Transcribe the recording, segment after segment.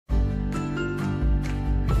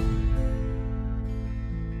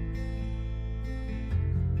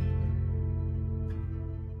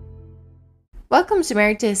Welcome to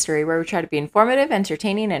Married to History, where we try to be informative,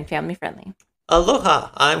 entertaining, and family-friendly.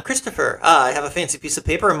 Aloha, I'm Christopher. I have a fancy piece of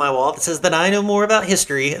paper on my wall that says that I know more about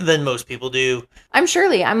history than most people do. I'm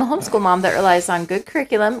Shirley. I'm a homeschool mom that relies on good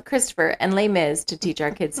curriculum, Christopher, and Les Mis to teach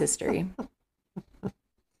our kids history.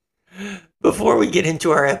 Before we get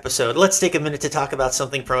into our episode, let's take a minute to talk about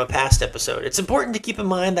something from a past episode. It's important to keep in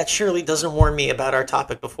mind that Shirley doesn't warn me about our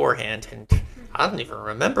topic beforehand, and I don't even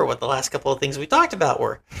remember what the last couple of things we talked about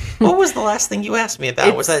were. What was the last thing you asked me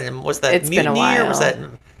about? Was that it's been a mutiny, while. or was that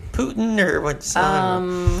Putin, or what?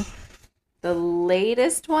 The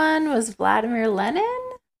latest one was Vladimir Lenin,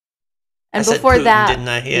 and I said before Putin, that, didn't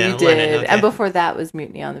I? Yeah, you did, Lenin, okay. and before that was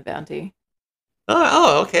Mutiny on the Bounty.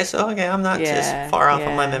 Okay. So I'm not as far off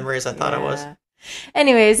on my memory as I thought I was.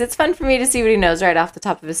 Anyways, it's fun for me to see what he knows right off the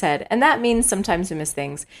top of his head, and that means sometimes we miss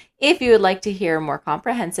things. If you would like to hear a more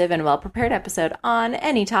comprehensive and well-prepared episode on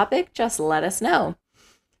any topic, just let us know.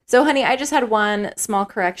 So, honey, I just had one small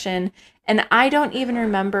correction, and I don't even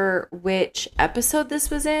remember which episode this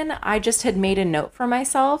was in. I just had made a note for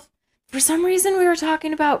myself. For some reason, we were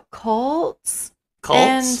talking about cults. Cults?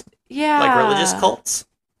 And, yeah. Like religious cults?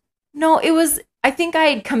 No, it was, I think I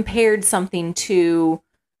had compared something to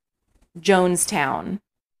Jonestown.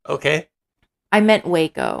 Okay. I meant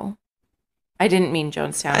Waco. I didn't mean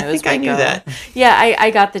Jonestown. It was Waco. I knew that. Yeah,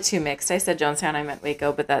 I got the two mixed. I said Jonestown, I meant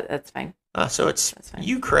Waco, but that's fine. So it's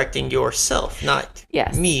you correcting yourself, not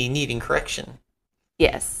me needing correction.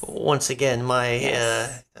 Yes. Once again,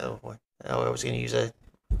 I was going to use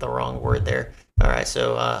the wrong word there. All right,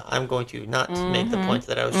 so I'm going to not make the point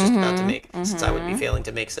that I was just about to make, since I would be failing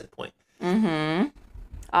to make said point. Mm-hmm.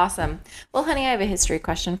 Awesome. Well, honey, I have a history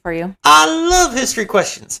question for you. I love history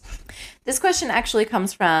questions. This question actually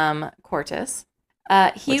comes from Cortus.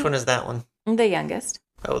 Which one is that one? The youngest.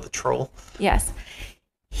 Oh, the troll. Yes.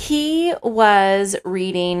 He was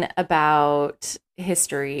reading about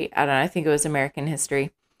history. I don't know. I think it was American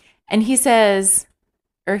history. And he says,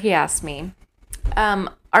 or he asked me,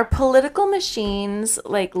 are political machines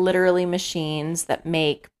like literally machines that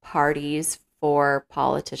make parties for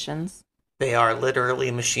politicians? They are literally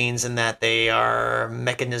machines in that they are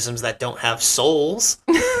mechanisms that don't have souls.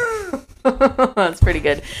 That's pretty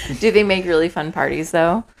good. Do they make really fun parties,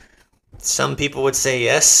 though? Some people would say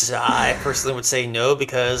yes. I personally would say no,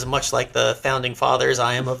 because much like the founding fathers,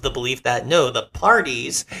 I am of the belief that no, the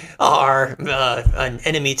parties are an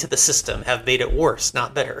enemy to the system, have made it worse,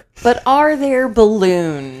 not better. But are there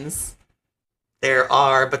balloons? There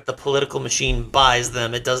are, but the political machine buys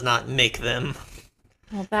them. It does not make them.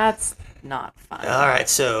 Well, that's not fun. All right,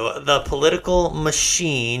 so the political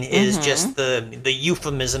machine is just the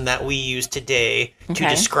euphemism that we use today to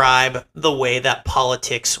describe the way that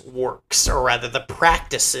politics works, or rather the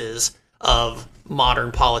practices of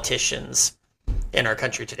modern politicians in our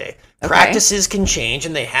country today. Practices can change,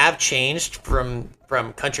 and they have changed from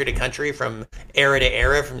country to country, from era to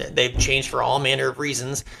era. They've changed for all manner of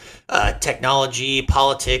reasons. Technology,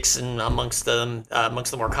 politics, and amongst the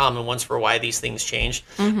more common ones for why these things changed.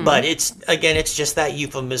 But it's just that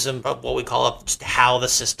euphemism of what we call just how the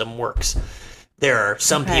system works. There are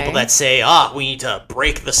some people that say, we need to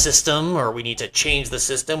break the system, or we need to change the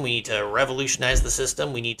system, we need to revolutionize the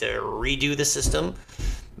system, we need to redo the system.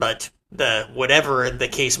 But whatever the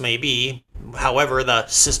case may be, however the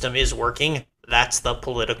system is working, that's the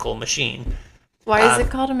political machine. Why is it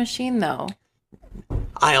called a machine, though?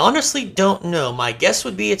 I honestly don't know. My guess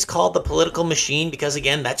would be it's called the political machine because,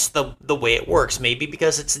 again, that's the way it works. Maybe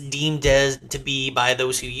because it's deemed to be, by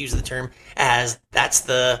those who use the term, as that's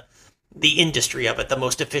the industry of it, the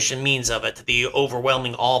most efficient means of it, the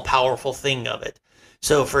overwhelming, all-powerful thing of it.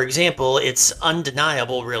 So, for example, it's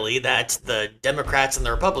undeniable, really, that the Democrats and the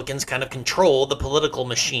Republicans kind of control the political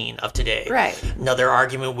machine of today. Right. Another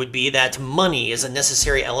argument would be that money is a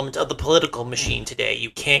necessary element of the political machine today. You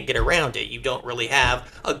can't get around it. You don't really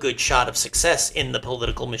have a good shot of success in the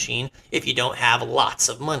political machine if you don't have lots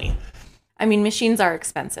of money. I mean, machines are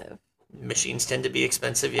expensive. Machines tend to be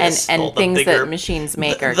expensive, yes. And things that machines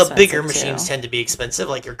make are expensive. The bigger too. machines tend to be expensive,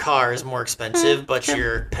 like your car is more expensive, but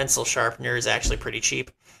your pencil sharpener is actually pretty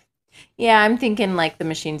cheap. Yeah, I'm thinking like the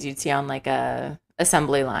machines you'd see on like a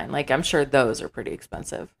assembly line. Like, I'm sure those are pretty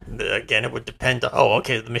expensive. Again, it would depend.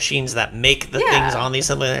 The machines that make the things on the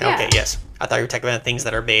assembly line. Yeah. Okay, yes. I thought you were talking about things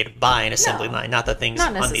that are made by an assembly line, not the things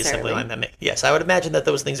on the assembly line that make. Yes, I would imagine that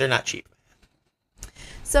those things are not cheap.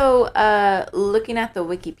 So, looking at the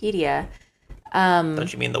Wikipedia...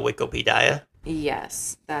 don't you mean the Wikipedia?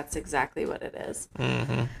 Yes, that's exactly what it is.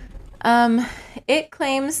 Um, it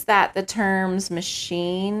claims that the term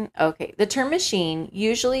machine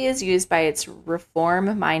usually is used by its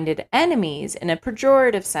reform-minded enemies in a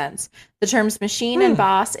pejorative sense. The terms machine and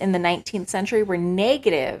boss in the 19th century were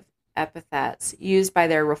negative epithets used by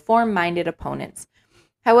their reform-minded opponents.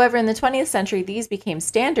 However, in the 20th century, these became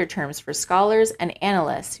standard terms for scholars and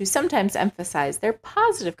analysts who sometimes emphasize their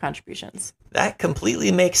positive contributions. That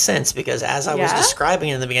completely makes sense because as I was describing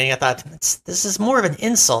it in the beginning, I thought, this is more of an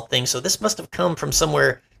insult thing, so this must have come from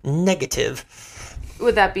somewhere negative.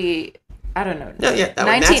 Would that be, I don't know. No, yeah, that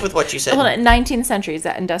would match with what you said. Hold on, 19th century, is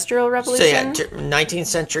that Industrial Revolution? So yeah, 19th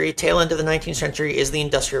century, tail end of the 19th century is the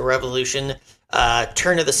Industrial Revolution.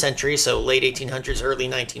 Turn of the century, so late 1800s, early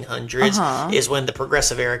 1900s, is when the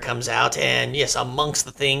progressive era comes out. And yes, amongst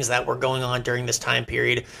the things that were going on during this time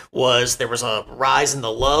period there was a rise in the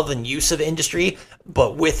love and use of industry,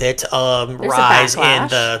 but with it, rise in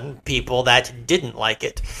the people that didn't like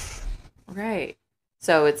it. Right.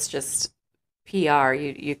 So it's just PR.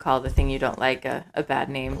 You call the thing you don't like a bad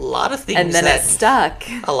name. A lot of things, and then it stuck.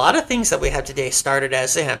 A lot of things that we have today started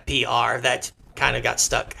as PR that kind of got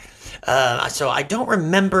stuck. So I don't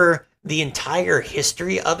remember the entire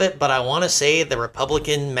history of it, but I want to say the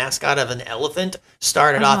Republican mascot of an elephant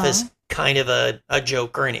started off as kind of a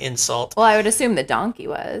joke or an insult. Well, I would assume the donkey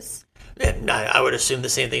was. And I would assume the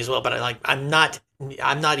same thing as well, but I'm not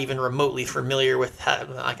even remotely familiar with how,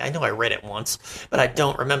 I know I read it once, but I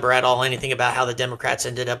don't remember at all anything about how the Democrats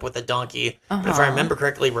ended up with a donkey. But if I remember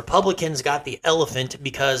correctly, Republicans got the elephant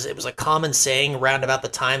because it was a common saying around about the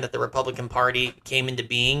time that the Republican Party came into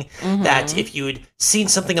being that if you had seen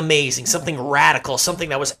something amazing, something radical, something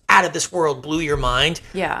that was out of this world, blew your mind,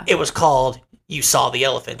 it was called you saw the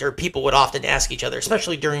elephant. Or people would often ask each other,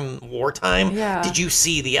 especially during wartime, did you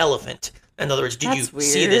see the elephant? In other words, did you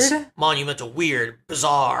see this monumental, weird,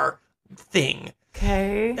 bizarre thing?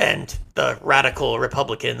 Okay. And the radical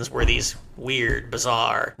Republicans were these weird,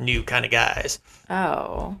 bizarre, new kind of guys.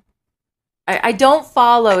 Oh. I don't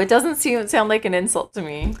follow. It doesn't sound like an insult to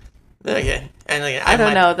me. Okay. And I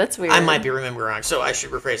don't know. That's weird. I might be remembering wrong. So I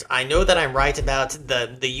should rephrase. I know that I'm right about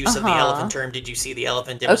the use of the elephant term. Did you see the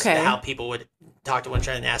elephant? It was how people would talk to one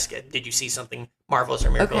another and ask, did you see something marvelous or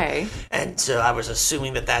miracle? Okay. And so I was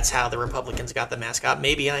assuming that that's how the Republicans got the mascot.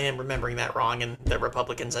 Maybe I am remembering that wrong, and the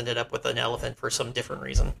Republicans ended up with an elephant for some different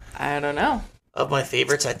reason. I don't know. Of my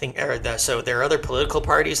favorites, I think, so there are other political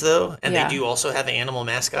parties, though, and they do also have animal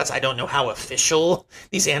mascots. I don't know how official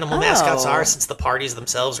these animal mascots are, since the parties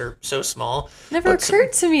themselves are so small. Never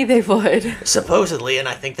occurred to me they would. Supposedly, and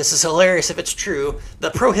I think this is hilarious if it's true,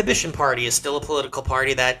 the Prohibition Party is still a political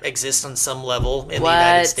party that exists on some level in the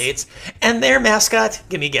United States. And their mascot,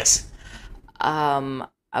 give me a guess. A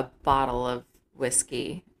bottle of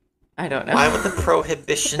whiskey. I don't know. Why would the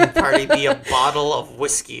Prohibition Party be a bottle of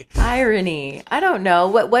whiskey? Irony. I don't know.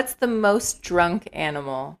 What's the most drunk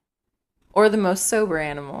animal? Or the most sober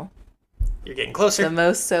animal? You're getting closer. The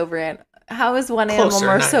most sober animal. How is one animal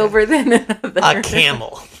more sober than another? A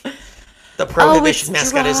camel. The Prohibition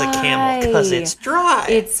mascot is a camel because it's dry.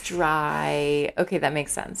 It's dry. Okay, that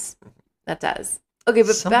makes sense. That does. Okay,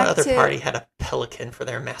 but some back other to... party had a pelican for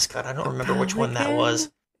their mascot. I don't remember which one that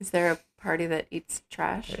was. Is there a party that eats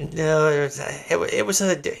trash? No, it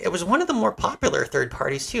was one of the more popular third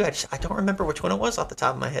parties too. I don't remember which one it was off the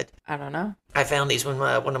top of my head. I don't know. I found these when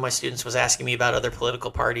one of my students was asking me about other political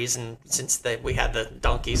parties, and since we had the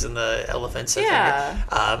donkeys and the elephants,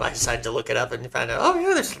 I decided to look it up and find out. Oh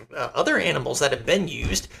yeah, there's other animals that have been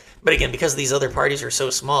used, but again, because these other parties are so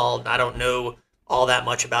small, I don't know all that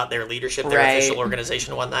much about their leadership, their official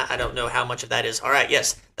organization and whatnot. I don't know how much of that is, all right,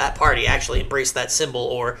 yes, that party actually embraced that symbol,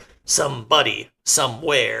 or somebody,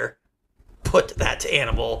 somewhere, put that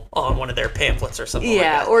animal on one of their pamphlets or something like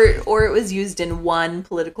that. Or it was used in one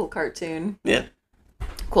political cartoon. Yeah.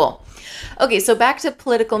 Cool. Okay, so back to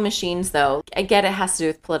political machines, though. I get it has to do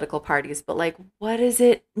with political parties, but, what does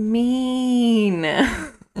it mean?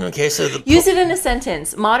 Okay, so use it in a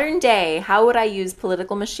sentence. Modern day, how would I use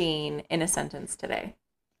political machine in a sentence today?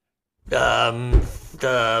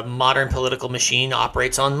 The modern political machine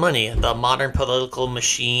operates on money. The modern political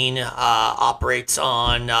machine operates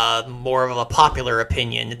on more of a popular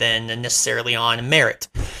opinion than necessarily on merit.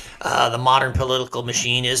 The modern political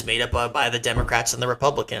machine is made up by the Democrats and the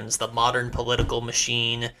Republicans. The modern political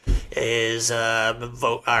machine is a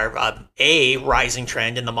rising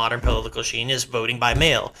trend in the modern political machine is voting by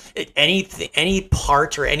mail. Any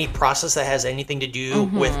part or any process that has anything to do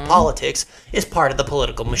with politics is part of the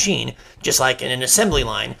political machine, just like in an assembly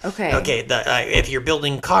line. Okay. If you're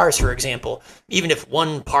building cars, for example, even if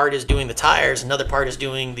one part is doing the tires, another part is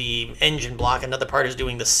doing the engine block, another part is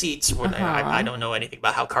doing the seats. I don't know anything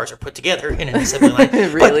about how cars parts are put together in an assembly line.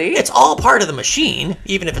 Really? But it's all part of the machine,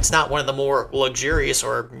 even if it's not one of the more luxurious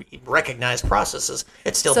or recognized processes.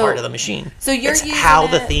 It's still part of the machine. So you're it's using how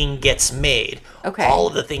the thing gets made. Okay. All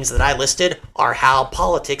of the things that I listed are how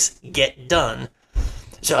politics get done.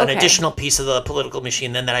 So an additional piece of the political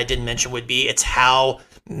machine then that I didn't mention would be it's how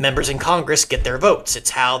members in Congress get their votes.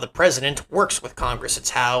 It's how the president works with Congress.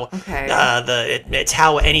 It's how it's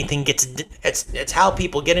how anything gets. It's how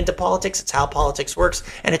people get into politics. It's how politics works,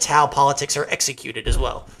 and it's how politics are executed as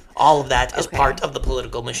well. All of that is part of the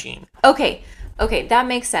political machine. Okay, that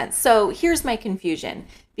makes sense. So here's my confusion,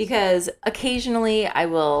 because occasionally I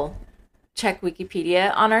will check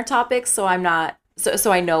Wikipedia on our topics, so I'm not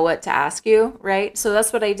so I know what to ask you, right? So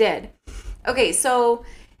that's what I did. Okay, so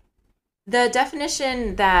the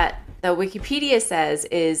definition that the Wikipedia says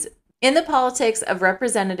is, in the politics of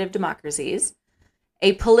representative democracies,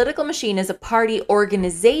 a political machine is a party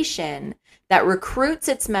organization that recruits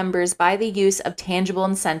its members by the use of tangible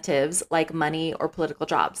incentives like money or political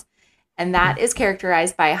jobs. And that is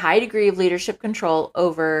characterized by a high degree of leadership control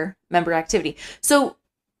over member activity. So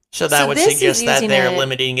that would suggest that they're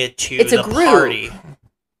limiting it to the party.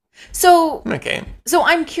 So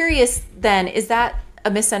I'm curious then, is that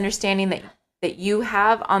a misunderstanding that you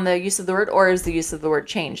have on the use of the word, or is the use of the word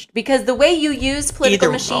changed? Because the way you use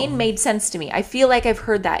political machine made sense to me. I feel like I've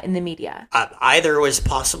heard that in the media. Either was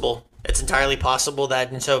possible. It's entirely possible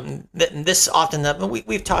that, and so this often,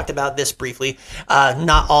 we've talked about this briefly.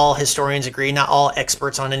 Not all historians agree. Not all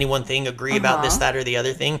experts on any one thing agree about this, that, or the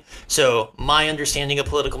other thing. So my understanding of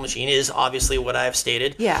political machine is obviously what I've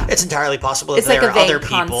stated. Yeah. It's entirely possible that there are other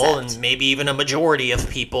people, and maybe even a majority of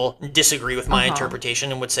people disagree with my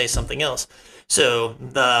interpretation and would say something else. So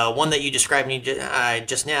the one that you described me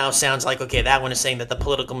just now sounds like, okay, that one is saying that the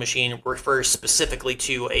political machine refers specifically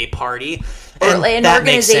to a party. Or an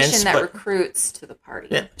organization that recruits to the party.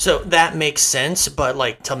 Yeah, so that makes sense, but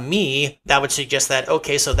like to me, that would suggest that,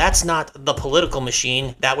 okay, so that's not the political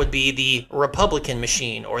machine. That would be the Republican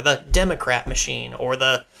machine or the Democrat machine or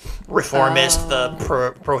the reformist, the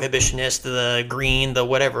prohibitionist, the green, the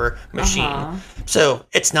whatever machine. So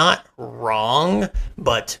it's not wrong,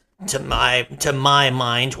 but to my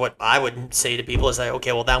mind, what I would say to people is that,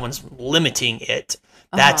 okay, well, that one's limiting it.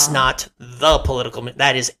 That's not the political.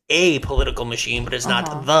 That is a political machine, but it's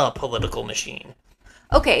not the political machine.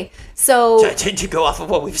 Okay, so to go off of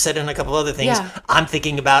what we've said in a couple other things, I'm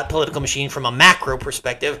thinking about political machine from a macro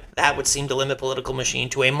perspective. That would seem to limit political machine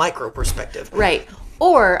to a micro perspective. Right.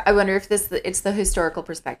 Or I wonder if it's the historical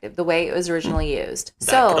perspective, the way it was originally used.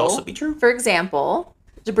 That could also be true. For example,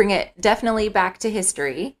 to bring it definitely back to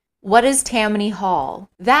history, what is Tammany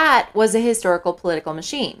Hall? That was a historical political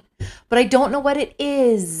machine, but I don't know what it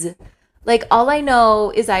is. Like, all I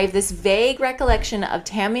know is I have this vague recollection of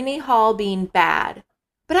Tammany Hall being bad,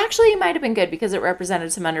 but actually it might have been good because it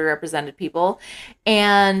represented some underrepresented people.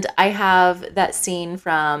 And I have that scene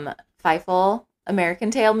from Feifel,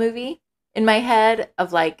 American Tail movie in my head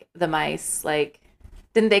of like the mice. Like,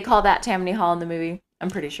 didn't they call that Tammany Hall in the movie? I'm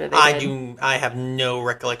pretty sure they did. I have no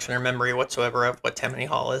recollection or memory whatsoever of what Tammany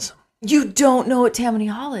Hall is. You don't know what Tammany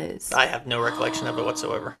Hall is? I have no recollection of it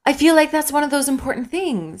whatsoever. I feel like that's one of those important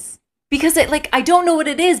things. Because I don't know what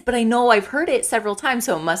it is, but I know I've heard it several times,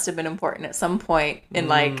 so it must have been important at some point in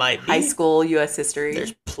high school U.S. history.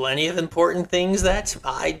 There's plenty of important things that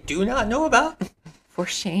I do not know about. For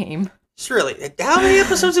shame. It's really, how many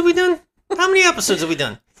episodes have we done?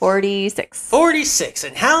 46. 46.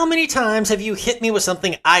 And how many times have you hit me with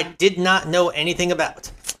something I did not know anything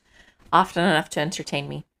about? Often enough to entertain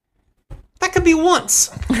me. That could be once.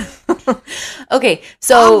 Okay,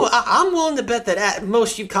 so I'm willing to bet that at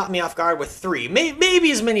most you caught me off guard with 3,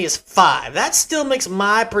 maybe as many as 5. That still makes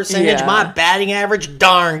my percentage, my batting average,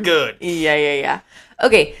 darn good. Yeah.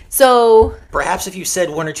 Okay, so perhaps if you said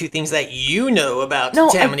 1 or 2 things that you know about I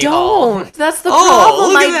Tammany don't. Hall. That's the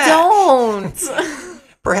problem. I don't.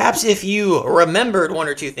 Perhaps if you remembered 1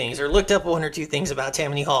 or 2 things or looked up 1 or 2 things about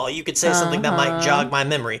Tammany Hall, you could say something that might jog my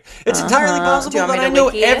memory. It's entirely possible that I know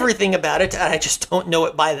everything about it, and I just don't know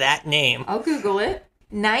it by that name. I'll Google it.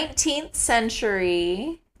 19th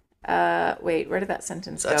century. Wait, where did that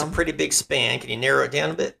sentence go? That's a pretty big span. Can you narrow it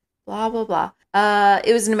down a bit? Blah, blah, blah.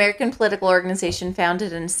 It was an American political organization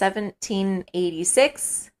founded in 1786.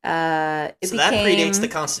 So that predates the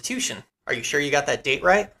Constitution. Are you sure you got that date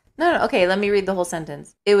right? No. Okay, let me read the whole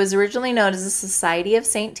sentence. It was originally known as the Society of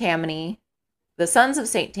St. Tammany, the Sons of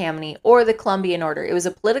St. Tammany, or the Columbian Order. It was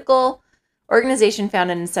a political organization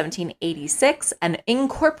founded in 1786 and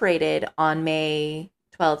incorporated on May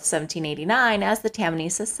 12th, 1789 as the Tammany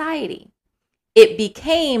Society. It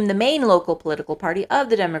became the main local political party of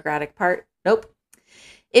the Democratic Party.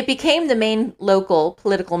 It became the main local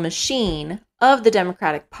political machine of the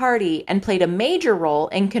Democratic Party and played a major role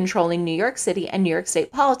in controlling New York City and New York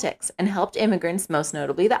State politics and helped immigrants, most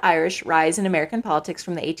notably the Irish, rise in American politics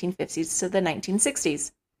from the 1850s to the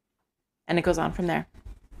 1960s. And it goes on from there.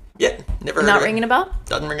 Yeah, never heard Not of it. ringing a bell?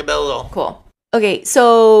 Doesn't ring a bell at all. Cool. Okay,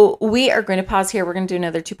 so we are going to pause here. We're going to do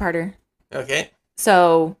another two-parter. Okay.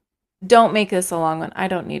 So don't make this a long one. I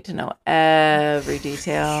don't need to know every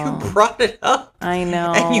detail. You brought it up. I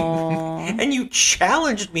know. And you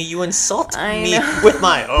challenged me. You insulted me with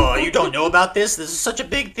my, you don't know about this? This is such a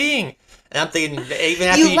big thing. And I'm thinking, even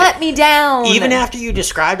after you let me down. Even after you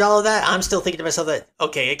described all of that, I'm still thinking to myself that,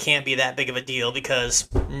 okay, it can't be that big of a deal because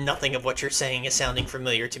nothing of what you're saying is sounding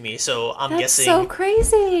familiar to me. So I'm guessing. That's so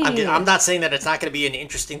crazy. I'm not saying that it's not going to be an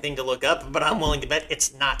interesting thing to look up, but I'm willing to bet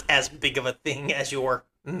it's not as big of a thing as you're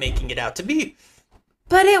making it out to be.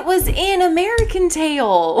 But it was in American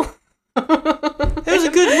Tail. It was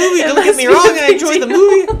a good movie. Don't get me wrong. I enjoyed the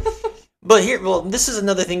movie. But this is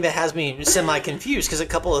another thing that has me semi-confused because a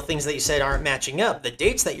couple of things that you said aren't matching up. The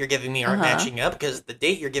dates that you're giving me aren't matching up because the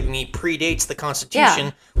date you're giving me predates the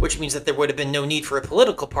Constitution, which means that there would have been no need for a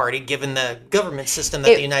political party given the government system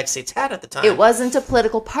that the United States had at the time. It wasn't a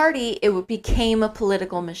political party. It became a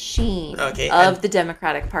political machine of the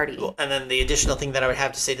Democratic Party. Well, and then the additional thing that I would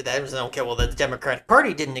have to say to that is, okay, well, the Democratic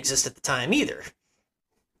Party didn't exist at the time either.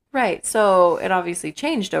 Right. So it obviously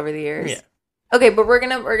changed over the years. Yeah. Okay, but we're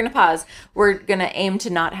gonna pause. We're gonna aim to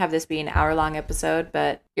not have this be an hour-long episode,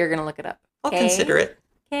 but you're gonna look it up. I'll consider it.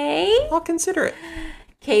 Okay. I'll consider it.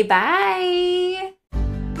 Okay, bye.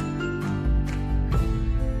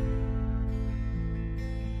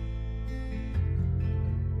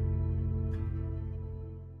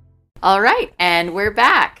 All right, and we're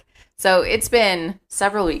back. So it's been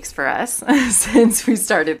several weeks for us since we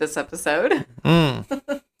started this episode.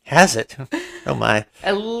 Has it? Oh my.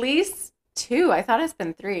 At least 2. I thought it's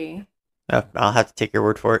been 3. I'll have to take your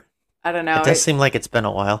word for it. I don't know. It does seem like it's been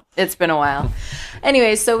a while. It's been a while.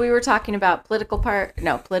 Anyway, so we were talking about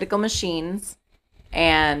political machines,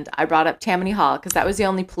 and I brought up Tammany Hall because that was the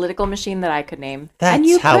only political machine that I could name.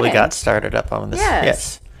 That's how we got started up on this.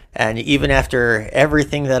 Yes. And even after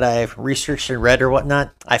everything that I've researched and read or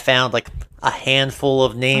whatnot, I found like a handful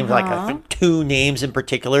of names, like I think 2 names in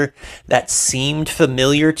particular that seemed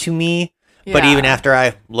familiar to me. Yeah. But even after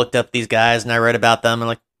I looked up these guys and I read about them, I'm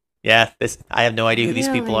like, I have no idea who these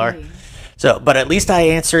people are. So, but at least I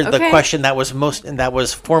answered the question that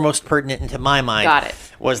was foremost pertinent into my mind. Got it.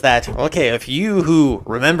 Was that, okay, if you who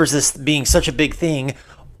remembers this being such a big thing,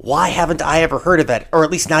 why haven't I ever heard of it, or at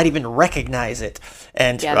least not even recognize it?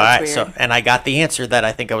 And that's weird. And I got the answer that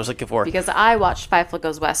I think I was looking for. Because I watched Five Foot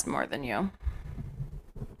Goes West more than you.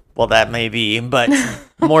 Well, that may be, but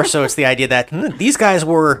more so it's the idea that these guys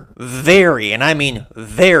were very, and I mean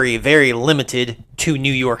very, very limited to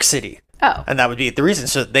New York City. Oh. And that would be the reason.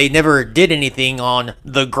 So they never did anything on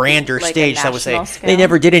the grander stage, I would say. Scale? They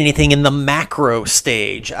never did anything in the macro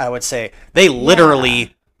stage, I would say. They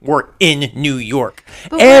literally were in New York.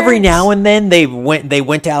 But every now and then they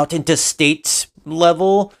went out into states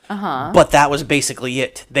level, but that was basically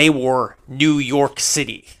it. They were New York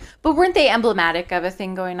City. But weren't they emblematic of a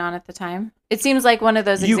thing going on at the time? It seems like one of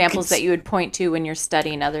those examples that you would point to when you're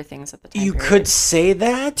studying other things at the time. You could say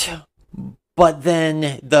that, but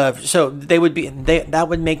then that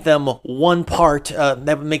would make them one part.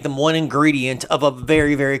 That would make them one ingredient of a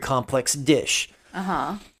very, very complex dish.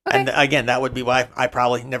 Okay. And again, that would be why I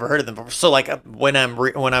probably never heard of them before. So, like when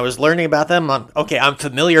I was learning about them, I'm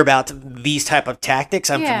familiar about these type of tactics.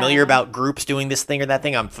 I'm familiar about groups doing this thing or that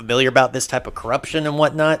thing. I'm familiar about this type of corruption and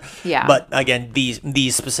whatnot. Yeah. But again,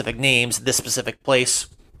 these specific names, this specific place,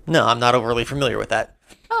 no, I'm not overly familiar with that.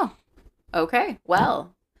 Oh, okay.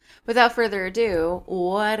 Well, without further ado,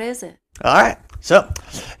 what is it? All right. So,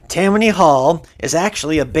 Tammany Hall is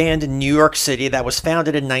actually a band in New York City that was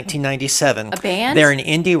founded in 1997. A band? They're an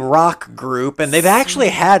indie rock group, and they've actually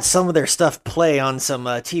had some of their stuff play on some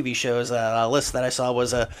TV shows. A list that I saw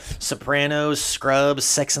was Sopranos, Scrubs,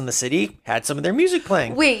 Sex and the City. Had some of their music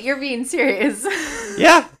playing. Wait, you're being serious?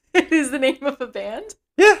 Yeah. It is the name of a band?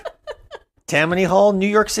 Yeah. Tammany Hall, New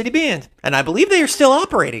York City band. And I believe they are still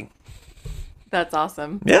operating. That's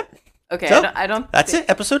awesome. Yep. Okay, so, I don't. That's it.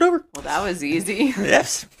 Episode over. Well, that was easy.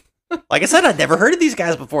 Yes. Like I said, I'd never heard of these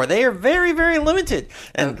guys before. They are very, very limited.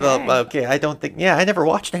 And I don't think. Yeah, I never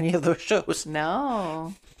watched any of those shows.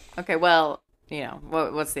 No. Okay. Well,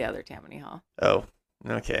 what's the other Tammany Hall? Oh.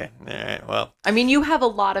 Okay. All right. Well. I mean, you have a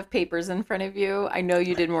lot of papers in front of you. I know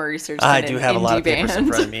you did more research. I do have a lot of papers in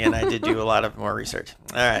front of me, and I did do a lot of more research.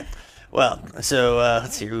 All right. Well, so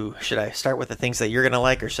let's see. Should I start with the things that you're gonna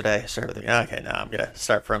like, or should I start with okay, no, I'm gonna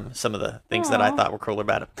start from some of the things that I thought were cool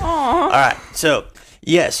about it. All right, so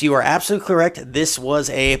yes, you are absolutely correct. This was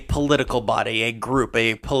a political body, a group,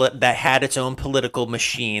 that had its own political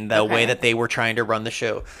machine, the way that they were trying to run the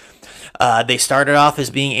show. They started off as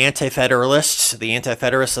being anti-federalists. The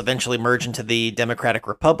anti-federalists eventually merged into the Democratic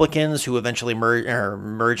Republicans, who eventually who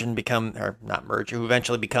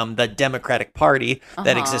eventually become the Democratic Party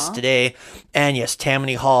that exists today. And yes,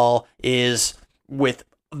 Tammany Hall is, with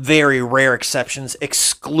very rare exceptions,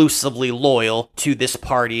 exclusively loyal to this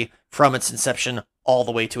party from its inception all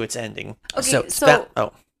the way to its ending. Okay,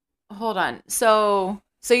 hold on.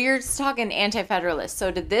 So you're talking anti-federalist.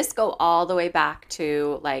 So did this go all the way back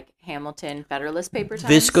to like Hamilton Federalist paper times?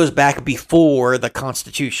 This goes back before the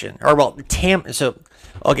Constitution, or well, So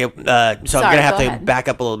I'm gonna have to back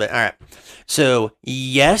up a little bit. All right. So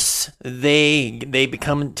yes,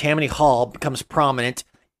 Tammany Hall becomes prominent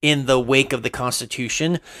in the wake of the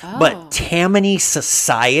Constitution, but Tammany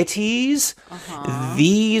societies,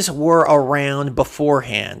 these were around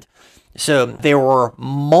beforehand. So there were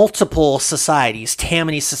multiple societies,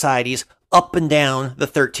 Tammany societies, up and down the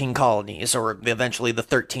 13 colonies, or eventually the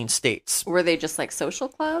 13 states. Were they just like social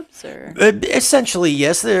clubs, or? Essentially,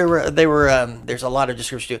 yes. They were. There's a lot of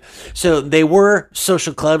description too. So they were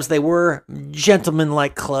social clubs. They were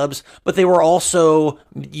gentleman-like clubs, but they were also.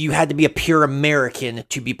 You had to be a pure American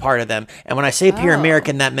to be part of them. And when I say pure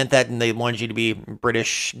American, that meant that they wanted you to be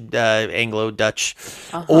British, Anglo-Dutch,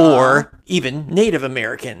 or even Native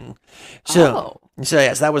American. So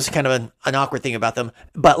yes, that was kind of an awkward thing about them.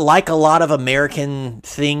 But like a lot of American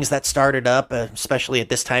things that started up, especially at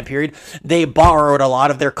this time period, they borrowed a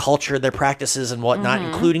lot of their culture, their practices, and whatnot,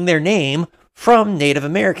 including their name, from Native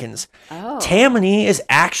Americans. Tammany is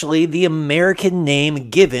actually the American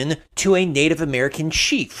name given to a Native American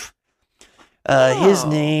chief. His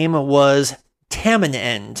name was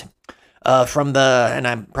Tammany. From and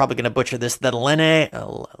I'm probably going to butcher this, the Lenape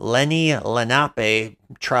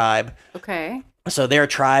tribe. Okay. So they're a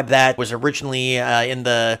tribe that was originally I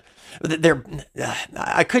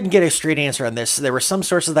couldn't get a straight answer on this. There were some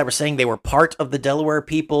sources that were saying they were part of the Delaware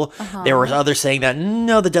people. There were others saying that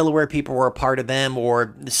no, the Delaware people were a part of them,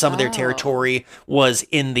 or some of their territory was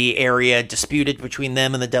in the area disputed between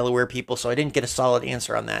them and the Delaware people. So I didn't get a solid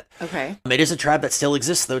answer on that. Okay. It is a tribe that still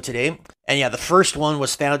exists though today. And yeah, the first one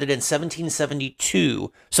was founded in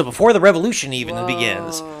 1772. So before the Revolution even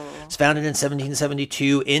begins. It's founded in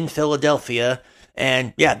 1772 in Philadelphia.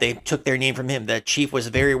 And yeah, they took their name from him. The chief was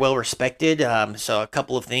very well respected. So a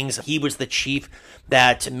couple of things. He was the chief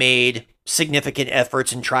that made significant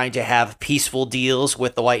efforts in trying to have peaceful deals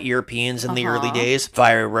with the white Europeans in the early days. If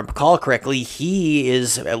I recall correctly, he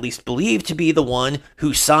is at least believed to be the one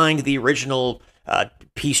who signed the original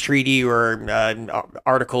peace treaty or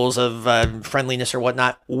articles of friendliness or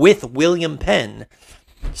whatnot with William Penn.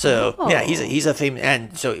 So yeah, he's a famous,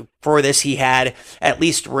 and so for this he had at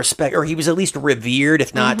least respect, or he was at least revered,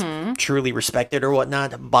 if not truly respected or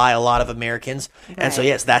whatnot, by a lot of Americans. Right. And so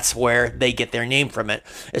yes, that's where they get their name from it,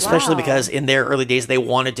 especially because in their early days they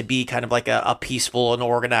wanted to be kind of like a peaceful and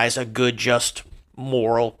organized, a good, just,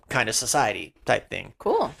 moral kind of society type thing.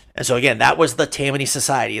 Cool. And so again, that was the Tammany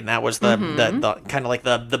Society, and that was the kind of like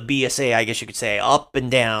the BSA, I guess you could say, up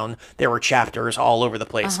and down. There were chapters all over the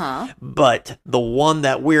place. But the one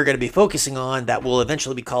that we're going to be focusing on that will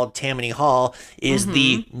eventually be called Tammany Hall is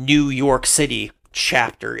the New York City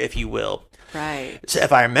chapter, if you will. Right. So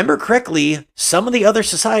if I remember correctly, some of the other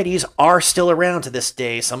societies are still around to this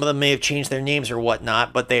day. Some of them may have changed their names or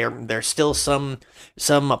whatnot, but there's still some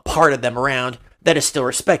part of them around that is still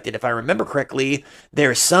respected. If I remember correctly,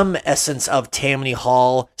 there's some essence of Tammany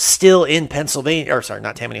Hall still in Pennsylvania, or sorry,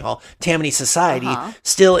 not Tammany Hall, Tammany Society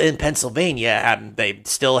still in Pennsylvania. They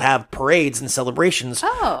still have parades and celebrations,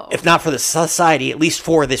 if not for the society, at least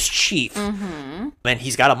for this chief. And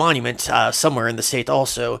he's got a monument somewhere in the state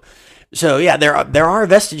also. So yeah, there are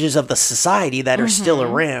vestiges of the society that are still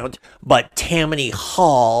around, but Tammany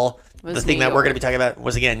Hall, the thing that we're going to be talking about,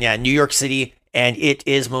 was again, New York City, and it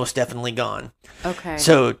is most definitely gone. Okay.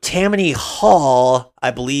 So Tammany Hall, I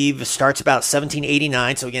believe, starts about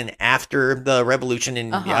 1789. So again, after the Revolution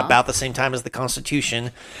and about the same time as the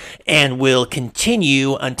Constitution, and will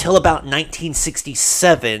continue until about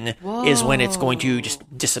 1967 is when it's going to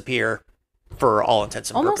just disappear for all intents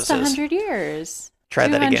and purposes. Almost 100 years. Try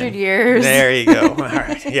that again. 200 years. There you go. All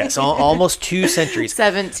right. Yes, almost 2 centuries.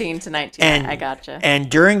 17 to 19. I gotcha. And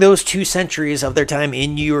during those 2 centuries of their time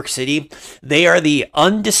in New York City, they are the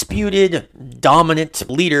undisputed dominant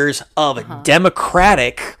leaders of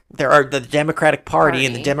Democratic. There are the Democratic Party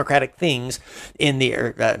and the Democratic things in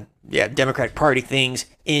the Democratic Party things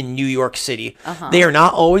in New York City. They are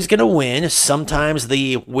not always going to win. Sometimes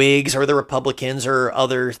the Whigs or the Republicans or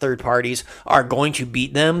other third parties are going to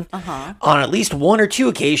beat them. On at least one or two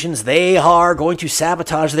occasions, they are going to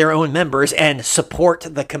sabotage their own members and support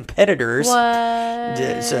the competitors. What?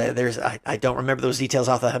 So I don't remember those details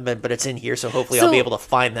off the head, but it's in here, so hopefully I'll be able to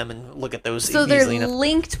find them and look at those so easily they're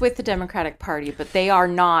linked with the Democratic Party, but they are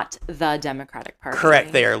not the Democratic Party.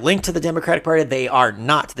 Correct. They are linked to the Democratic Party. They are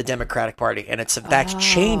not the Democratic Party. And it's, in fact,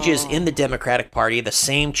 changes in the Democratic Party, the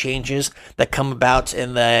same changes that come about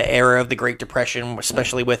in the era of the Great Depression,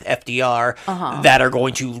 especially with FDR, that are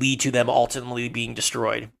going to lead to them ultimately being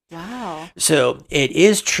destroyed. Wow. So it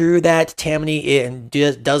is true that Tammany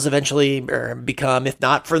does eventually become, if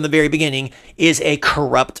not from the very beginning, is a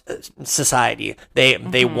corrupt society.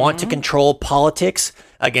 They want to control politics.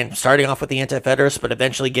 Again, starting off with the Anti-Federalists, but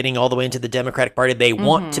eventually getting all the way into the Democratic Party. They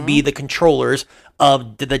want to be the controllers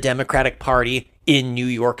of the Democratic Party in New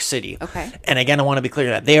York City. Okay. And again, I want to be clear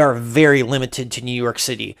that they are very limited to New York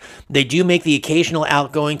City. They do make the occasional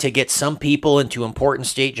outgoing to get some people into important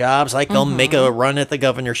state jobs, like they'll make a run at the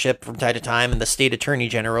governorship from time to time and the state attorney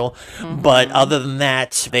general. But other than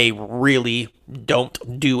that, they really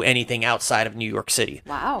don't do anything outside of New York City.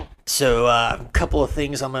 Wow. So a couple of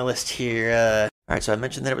things on my list here. All right, so I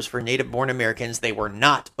mentioned that it was for native-born Americans. They were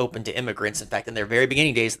not open to immigrants. In fact, in their very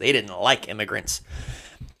beginning days, they didn't like immigrants.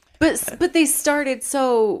 But they started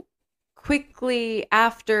so quickly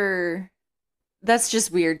after. That's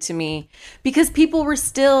just weird to me because people were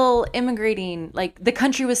still immigrating. Like the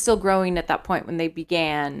country was still growing at that point when they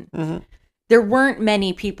began. There weren't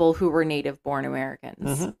many people who were native-born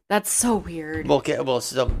Americans. That's so weird. Okay,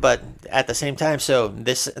 but at the same time, so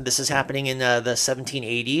this is happening in the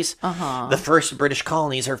 1780s. The first British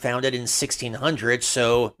colonies are founded in 1600,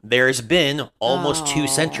 so there's been almost 2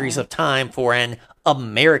 centuries of time for an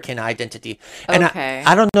American identity. And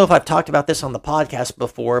I don't know if I've talked about this on the podcast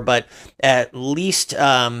before, but at least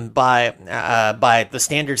by the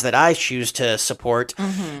standards that I choose to support,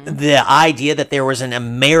 the idea that there was an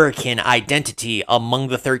American identity among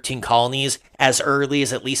the 13 colonies as early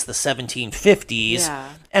as at least the 1750s,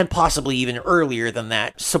 and possibly even earlier than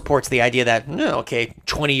that, supports the idea that,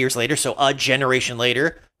 20 years later, so a generation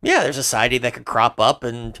later, there's a society that could crop up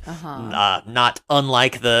and not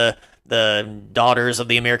unlike the daughters of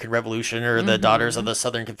the American Revolution or the daughters of the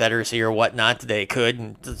Southern Confederacy or whatnot. They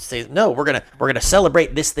could say, no, we're gonna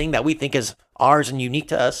celebrate this thing that we think is ours and unique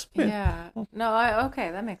to us. Okay,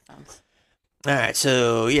 that makes sense. All right,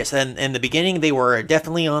 so yes, then in the beginning they were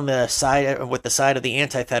definitely on the side of the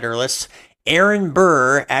Anti-Federalists. Aaron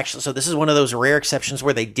Burr, actually, so this is one of those rare exceptions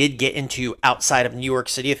where they did get into outside of New York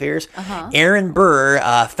City affairs. Aaron Burr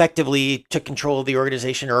effectively took control of the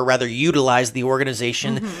organization, or rather utilized the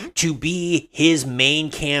organization to be his main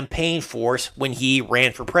campaign force when he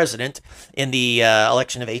ran for president in the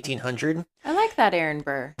election of 1800. I like that, Aaron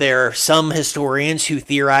Burr. There are some historians who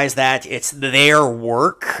theorize that it's their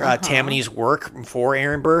work, Tammany's work for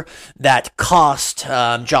Aaron Burr, that cost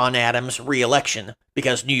John Adams re-election,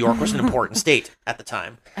 because New York was an important state at the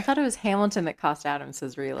time. I thought it was Hamilton that cost Adams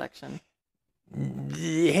his re-election.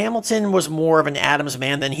 Hamilton was more of an Adams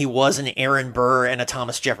man than he was an Aaron Burr and a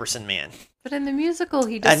Thomas Jefferson man. But in the musical,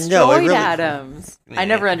 he destroyed Adams. I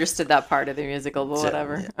never understood that part of the musical, but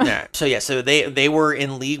whatever. So they were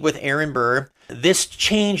in league with Aaron Burr. This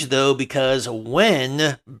changed, though, because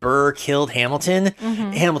when Burr killed Hamilton,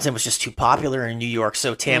 Hamilton was just too popular in New York,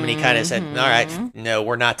 so Tammany kind of said, all right, no,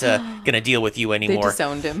 we're not going to deal with you anymore. They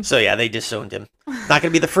disowned him. So, they disowned him. Not going to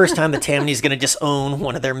be the first time that Tammany's going to disown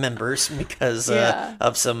one of their members because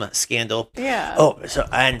of some scandal.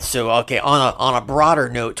 Okay, on a broader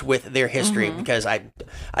note with their history, because I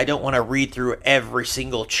don't want to read through every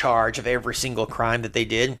single charge of every single crime that they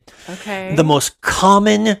did. Okay. The most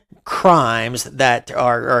common crimes that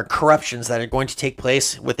are corruptions that are going to take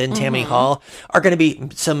place within Tammany Hall are going to be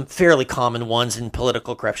some fairly common ones in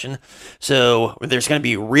political corruption. So there's going to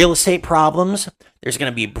be real estate problems, there's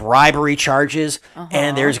going to be bribery charges,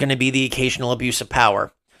 and there's going to be the occasional abuse of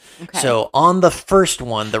power. Okay. So on the first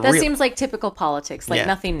one, that seems like typical politics, like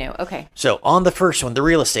nothing new. Okay. So on the first one, the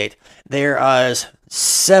real estate, there is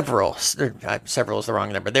several is the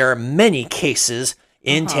wrong number. There are many cases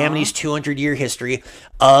in Tammany's 200-year history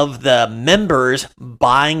of the members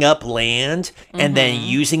buying up land and then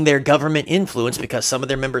using their government influence, because some of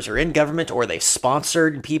their members are in government or they've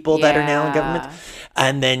sponsored people that are now in government,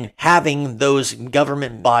 and then having those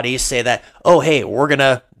government bodies say that, oh, hey, we're going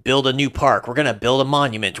to build a new park, we're going to build a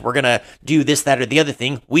monument, we're going to do this, that, or the other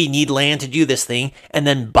thing, we need land to do this thing, and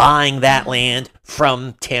then buying that land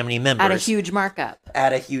from Tammany members. At a huge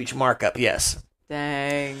markup. Yes.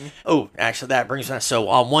 Dang. Oh, actually, that brings us. So,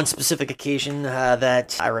 on one specific occasion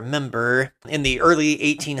that I remember in the early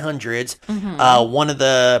 1800s, one of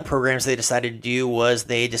the programs they decided to do was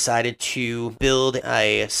they decided to build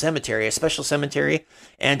a cemetery, a special cemetery,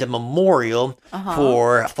 and a memorial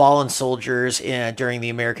for fallen soldiers during the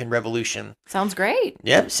American Revolution. Sounds great.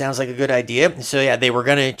 Yep, sounds like a good idea. So yeah, they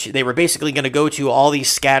were basically gonna go to all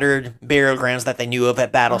these scattered burial grounds that they knew of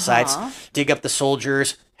at battle sites, dig up the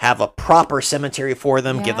soldiers, have a proper cemetery for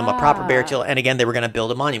them, give them a proper burial, and again, they were gonna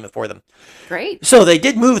build a monument for them. Great. So they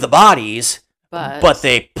did move the bodies, but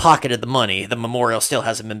they pocketed the money. The memorial still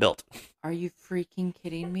hasn't been built. Are you freaking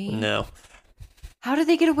kidding me? No. How did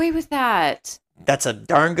they get away with that? That's a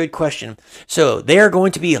darn good question. So there are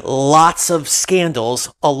going to be lots of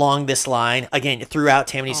scandals along this line, again, throughout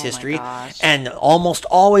Tammany's history. And almost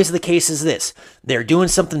always the case is this. They're doing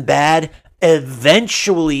something bad.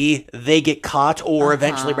 Eventually, they get caught, or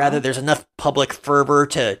eventually, rather, there's enough public fervor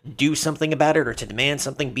to do something about it or to demand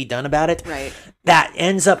something be done about it. Right. That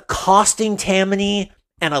ends up costing Tammany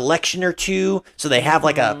an election or two, so they have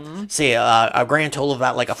like a grand total of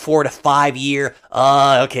about like a 4 to 5 year.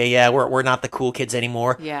 Okay, yeah, we're not the cool kids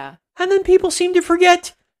anymore. Yeah, and then people seem to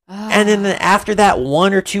forget, and then after that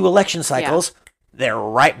 1 or 2 election cycles, they're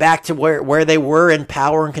right back to where they were in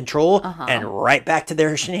power and control, and right back to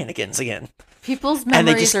their shenanigans again. People's memories and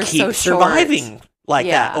they just are keep so surviving short. Like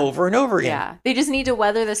that over and over again. Yeah, they just need to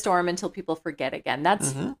weather the storm until people forget again.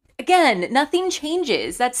 That's again, nothing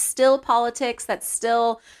changes. That's still politics. That's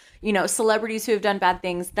still, celebrities who have done bad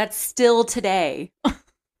things. That's still today.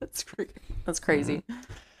 That's crazy.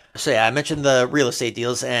 So yeah, I mentioned the real estate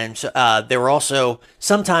deals, and there were also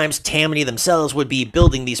sometimes Tammany themselves would be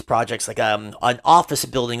building these projects, like an office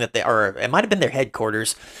building or it might have been their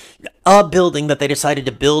headquarters, a building that they decided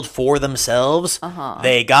to build for themselves.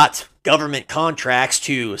 They got government contracts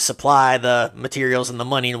to supply the materials and the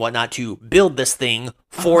money and whatnot to build this thing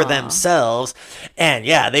for themselves, and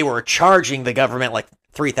yeah, they were charging the government like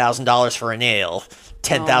 $3,000 for a nail,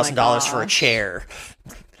 $10,000 for a chair.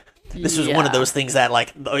 This was one of those things that,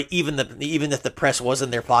 like, even if the press was in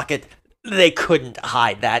their pocket, they couldn't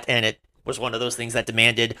hide that, and it was one of those things that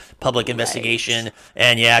demanded public investigation.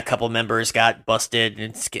 And yeah, a couple members got busted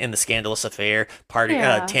in the scandalous affair.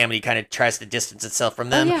 Tammany kind of tries to distance itself from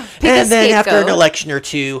them, and then after an election or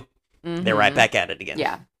two, they're right back at it again.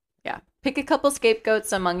 Yeah. Pick a couple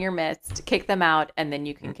scapegoats among your midst, kick them out, and then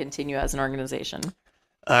you can continue as an organization.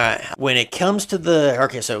 All right. When it comes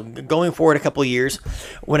to so going forward a couple of years,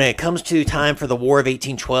 when it comes to time for the War of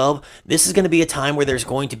 1812, this is going to be a time where there's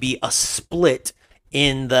going to be a split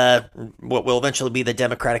in what will eventually be the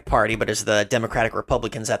Democratic Party, but is the Democratic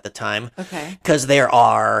Republicans at the time. Okay. Because there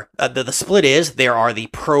are, the split is, there are the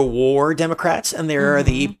pro-war Democrats and there are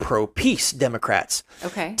the pro-peace Democrats.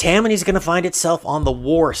 Okay. Tammany's going to find itself on the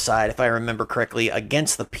war side, if I remember correctly,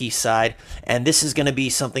 against the peace side, and this is going to be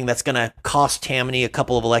something that's going to cost Tammany a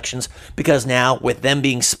couple of elections, because now, with them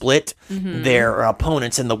being split, their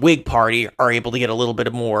opponents in the Whig Party are able to get a little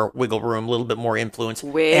bit more wiggle room, a little bit more influence,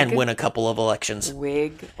 and win a couple of elections.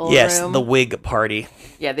 Whig room? The Whig Party.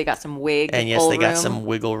 Yeah, they got some Whig. And yes, they got some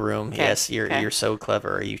wiggle room. Okay. Yes, you're so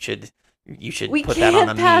clever. You should put that on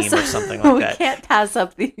a meme or something like that. We can't pass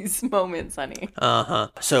up these moments, honey.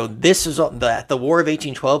 So this is the War of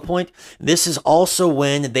 1812 point. This is also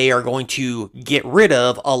when they are going to get rid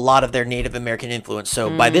of a lot of their Native American influence.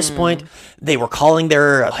 So by this point, they were calling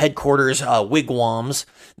their headquarters wigwams.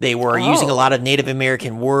 They were using a lot of Native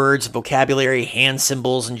American words, vocabulary, hand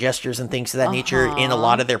symbols, and gestures and things of that nature in a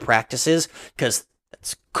lot of their practices, because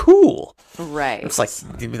that's cool. Right.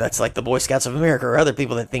 That's like the Boy Scouts of America or other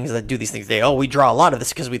people that do these things. We draw a lot of this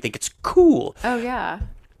because we think it's cool. Oh, yeah.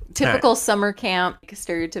 Typical summer camp,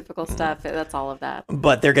 stereotypical stuff. That's all of that.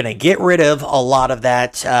 But they're going to get rid of a lot of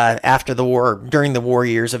that after the war, during the war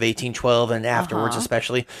years of 1812 and afterwards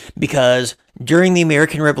especially, because during the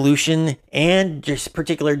American Revolution and just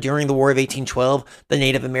particular during the War of 1812, the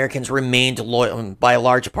Native Americans remained loyal, by a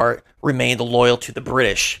large part, remained loyal to the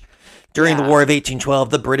British. During the War of 1812,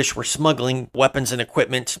 the British were smuggling weapons and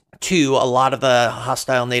equipment to a lot of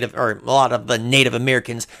the Native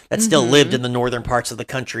Americans that still lived in the northern parts of the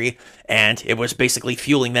country, and it was basically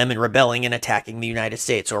fueling them in rebelling and attacking the United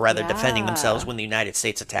States, or rather defending themselves when the United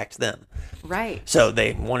States attacked them. Right. So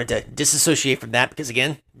they wanted to disassociate from that because,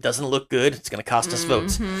 again, it doesn't look good. It's going to cost us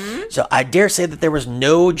votes. So I dare say that there was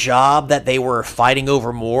no job that they were fighting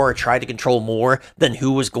over more or tried to control more than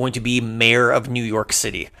who was going to be mayor of New York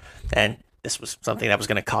City. And this was something that was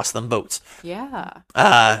going to cost them votes. Yeah.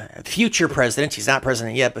 Future president, he's not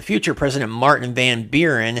president yet, but future President Martin Van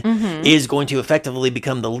Buren is going to effectively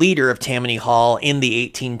become the leader of Tammany Hall in the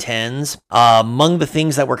 1810s. Among the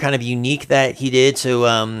things that were kind of unique that he did, so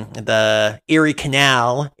the Erie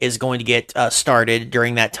Canal is going to get started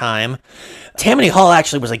during that time. Tammany Hall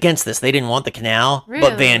actually was against this. They didn't want the canal,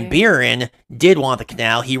 but Van Buren did want the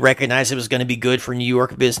canal. He recognized it was going to be good for New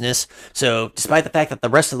York business. So despite the fact that the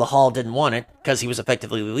rest of the hall didn't want it, because he was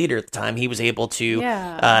effectively the leader at the time, he was able to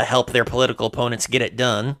help their political opponents get it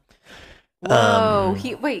done. Whoa!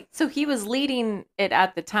 So he was leading it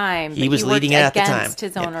at the time. He was leading it at the time.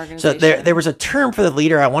 His own organization. So there was a term for the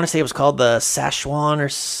leader. I want to say it was called the Sasquatch or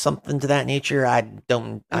something to that nature. I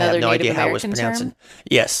have no idea how it was pronounced.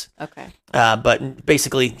 Yes. Okay. But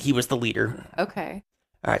basically, he was the leader. Okay.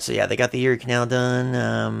 All right. So yeah, they got the Erie Canal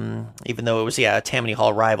done. Even though it was a Tammany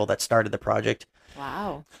Hall rival that started the project.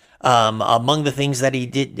 Wow. Among the things that he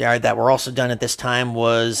did that were also done at this time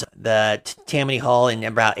was that Tammany Hall in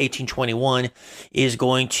about 1821 is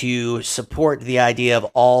going to support the idea of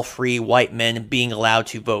all free white men being allowed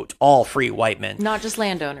to vote. All free white men. Not just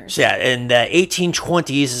landowners. So, yeah, and the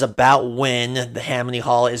 1820s is about when the Tammany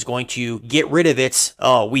Hall is going to get rid of its,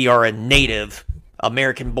 we are a native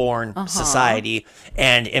American-born society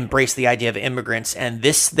and embrace the idea of immigrants. And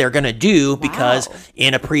this they're going to do because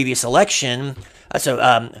in a previous election...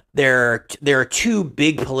 there are two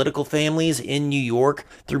big political families in New York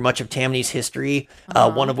through much of Tammany's history,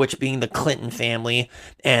 one of which being the Clinton family.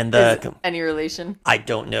 And any relation? I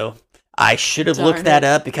don't know. I should have looked that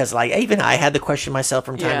up because even I had the question myself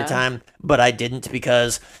from time to time, but I didn't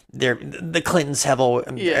because the Clintons have always,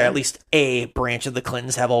 at least a branch of the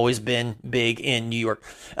Clintons have always been big in New York.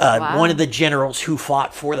 One of the generals who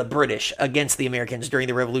fought for the British against the Americans during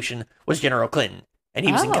the Revolution was General Clinton. And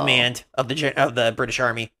he was in command of the British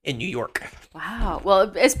Army in New York. Wow.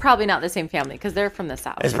 Well, it's probably not the same family because they're from the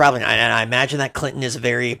South. It's probably not. And I imagine that Clinton is a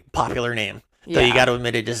very popular name. Though you got to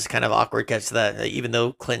admit it is kind of awkward because even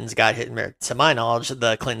though Clinton's got hit, to my knowledge,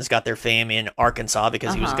 the Clintons got their fame in Arkansas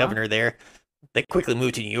because he was governor there. They quickly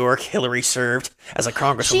moved to New York. Hillary served as a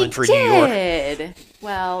congresswoman for New York.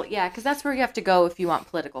 Well, yeah, because that's where you have to go if you want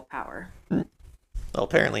political power. Well,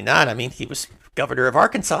 apparently not. I mean, he was governor of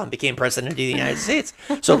Arkansas and became president of the United States.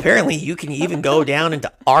 So apparently you can even go down into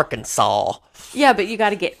Arkansas. Yeah, but you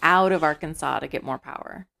got to get out of Arkansas to get more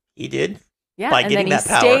power. He did? Yeah, by and getting then he that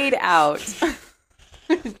power. Stayed out.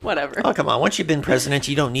 Whatever. Oh, come on. Once you've been president,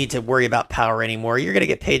 you don't need to worry about power anymore. You're going to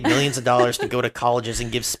get paid millions of dollars to go to colleges and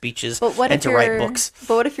give speeches and to write books.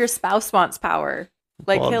 But what if your spouse wants power?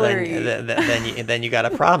 Like Hillary. Then you got a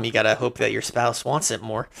problem. You got to hope that your spouse wants it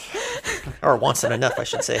more. Or wants it enough, I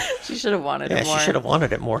should say. She should have wanted it more. Yeah, she should have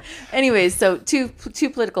wanted it more. Anyways, so two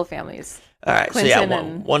political families. All right,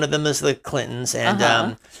 one of them is the Clintons,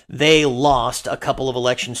 and they lost a couple of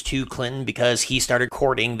elections to Clinton because he started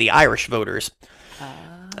courting the Irish voters.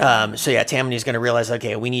 Tammany's going to realize,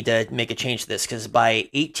 okay, we need to make a change to this because by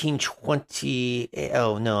 1820,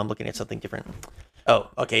 oh no, I'm looking at something different. Oh,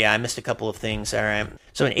 okay, yeah, I missed a couple of things. All right.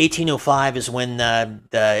 So in 1805 is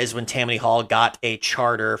when Tammany Hall got a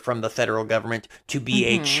charter from the federal government to be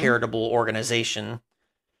a charitable organization.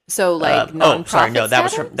 So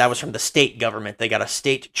nonprofit that was from the state government. They got a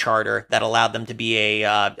state charter that allowed them to be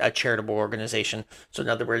a charitable organization. So in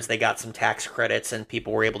other words, they got some tax credits and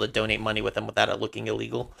people were able to donate money with them without it looking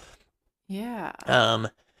illegal. Yeah.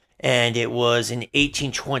 And it was in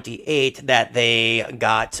 1828 that they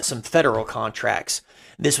got some federal contracts.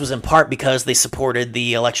 This was in part because they supported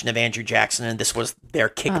the election of Andrew Jackson, and this was their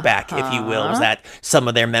kickback, if you will, was that some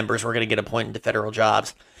of their members were going to get appointed to federal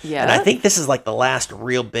jobs. Yeah. And I think this is like the last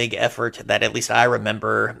real big effort that at least I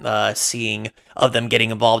remember seeing of them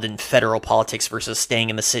getting involved in federal politics versus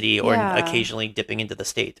staying in the city or occasionally dipping into the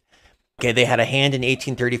state. Okay, they had a hand in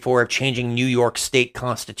 1834 of changing New York state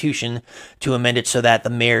constitution to amend it so that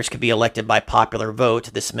the mayors could be elected by popular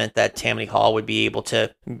vote. This meant that Tammany Hall would be able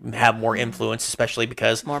to have more influence, especially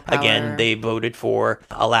because, again, they voted for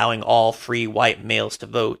allowing all free white males to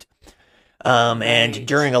vote. And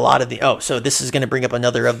during a lot of so this is going to bring up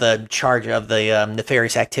another of the charge of the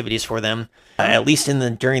nefarious activities for them. At least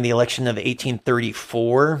during the election of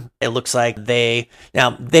 1834, it looks like they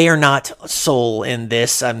are not sole in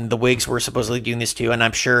this. The Whigs were supposedly doing this too, and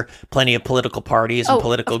I'm sure plenty of political parties and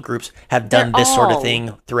political groups have done this sort of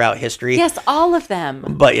thing throughout history. Yes, all of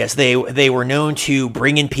them. But yes, they were known to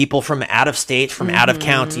bring in people from out of state, from out of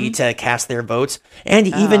county to cast their votes, and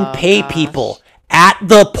even pay people at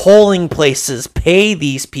the polling places, pay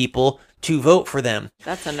these people to vote for them.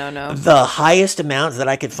 That's a no-no. The highest amount that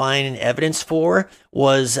I could find in evidence for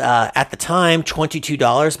was, at the time,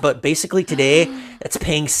 $22, but basically today, it's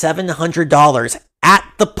paying $700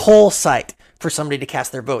 at the poll site for somebody to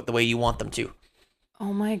cast their vote the way you want them to.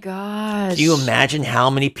 Oh my gosh. Do you imagine how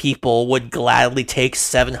many people would gladly take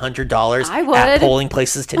 $700 I would. at polling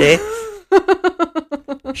places today?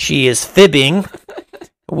 She is fibbing.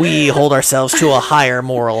 We hold ourselves to a higher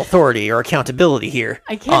moral authority or accountability here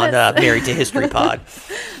on Married to History Pod.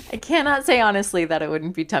 I cannot say honestly that it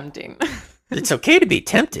wouldn't be tempting. It's okay to be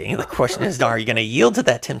tempting. The question is, are you going to yield to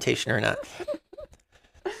that temptation or not?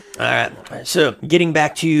 All right. So getting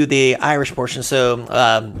back to the Irish portion. So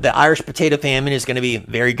the Irish potato famine is going to be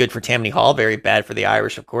very good for Tammany Hall, very bad for the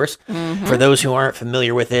Irish, of course. Mm-hmm. For those who aren't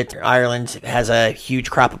familiar with it, Ireland has a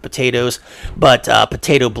huge crop of potatoes, but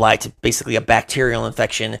potato blight, basically a bacterial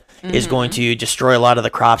infection, is going to destroy a lot of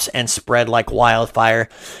the crops and spread like wildfire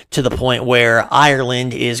to the point where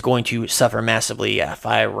Ireland is going to suffer massively. If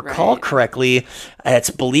I recall correctly,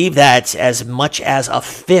 it's believed that as much as a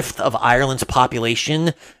fifth of Ireland's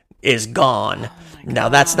population is gone. Now,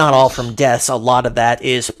 that's not all from deaths. A lot of that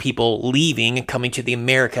is people leaving, coming to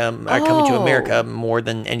America more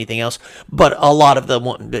than anything else. But a lot of that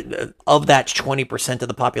 20% of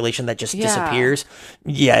the population that just disappears,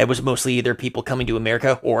 it was mostly either people coming to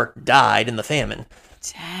America or died in the famine.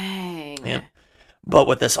 Dang. Yeah. But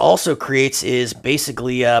what this also creates is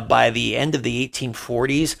basically by the end of the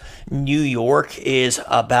 1840s, New York is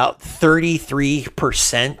about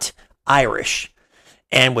 33% Irish.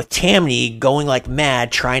 And with Tammany going like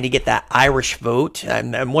mad, trying to get that Irish vote,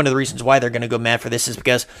 and one of the reasons why they're going to go mad for this is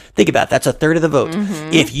because, think about it, that's a third of the vote.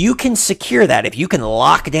 Mm-hmm. If you can secure that, if you can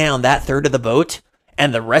lock down that third of the vote,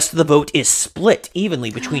 and the rest of the vote is split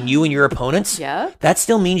evenly between you and your opponents, that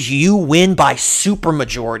still means you win by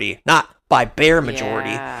supermajority, not by bare majority.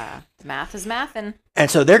 Yeah. Math is mathin'.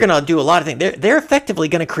 And so they're going to do a lot of things. They're effectively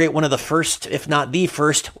going to create one of the first, if not the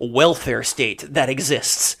first, welfare state that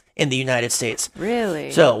exists in the United States.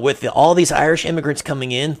 Really? So with all these Irish immigrants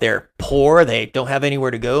coming in, they're poor, they don't have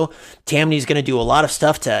anywhere to go. Tammany's going to do a lot of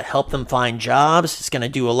stuff to help them find jobs. It's going to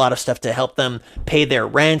do a lot of stuff to help them pay their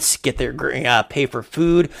rents, get their pay for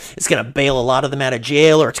food. It's going to bail a lot of them out of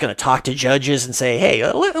jail, or it's going to talk to judges and say,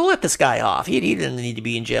 hey, let this guy off. He didn't need to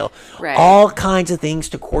be in jail. Right. All kinds of things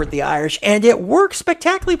to court the Irish, and it works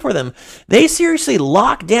spectacularly for them. They seriously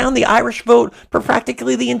locked down the Irish vote for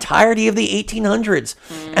practically the entirety of the 1800s.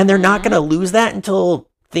 And they're not going to lose that until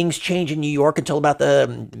things change in New York, until about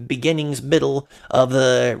the middle of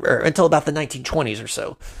until about the 1920s or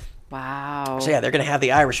so. Wow. So they're going to have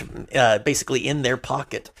the Irish basically in their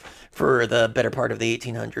pocket for the better part of the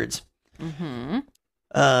 1800s. Mm-hmm.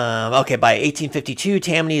 By 1852,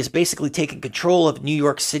 Tammany is basically taking control of New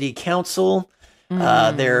York City Council. Any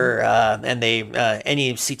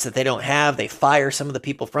seats that they don't have, they fire some of the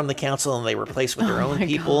people from the council and they replace with their own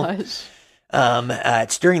people. Gosh.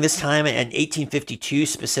 It's during this time in 1852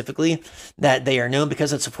 specifically that they are known,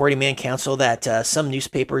 because it's a 40-man council, that some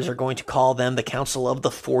newspapers are going to call them the Council of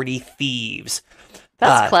the 40 Thieves.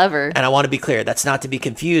 That's clever. And I want to be clear, that's not to be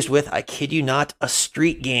confused with, I kid you not, a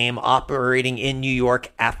street game operating in New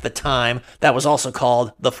York at the time that was also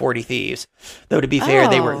called the 40 Thieves. Though to be fair,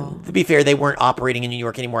 they weren't operating in New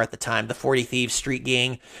York anymore at the time. The 40 Thieves street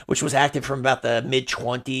gang, which was active from about the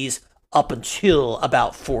mid-20s up until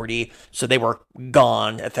about 40, so they were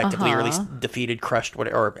gone effectively, or at least defeated, crushed,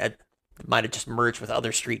 or might have just merged with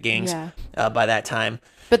other street gangs by that time.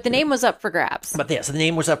 But the name was up for grabs. So the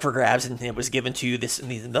name was up for grabs, and it was given to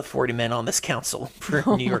the 40 men on this council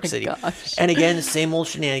for New York City. Gosh. And again, same old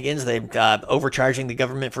shenanigans. They overcharging the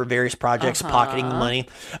government for various projects, pocketing the money.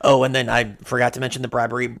 Oh, and then I forgot to mention the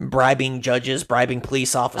bribing judges, bribing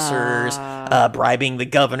police officers, bribing the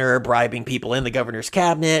governor, bribing people in the governor's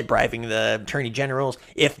cabinet, bribing the attorney generals.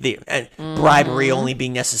 Bribery only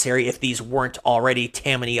being necessary if these weren't already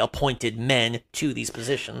Tammany appointed men to these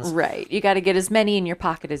positions. Right. You got to get as many in your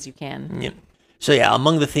pocket as you can. Yeah. So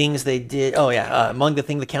among the things they did,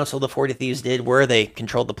 the Council of the 40 Thieves did were they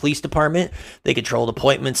controlled the police department, they controlled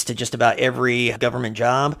appointments to just about every government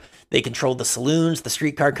job, they controlled the saloons, the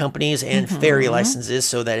streetcar companies, and ferry licenses,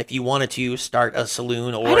 so that if you wanted to start a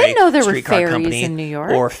saloon or a streetcar company in New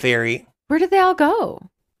York. Or ferry. Where did they all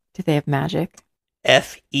go? Did they have magic?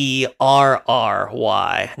 Ferry,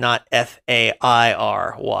 not Fairy.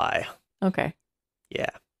 Okay. Yeah.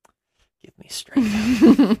 Give me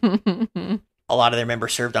strength. A lot of their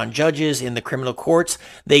members served on judges in the criminal courts.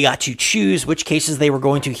 They got to choose which cases they were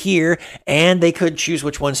going to hear, and they could choose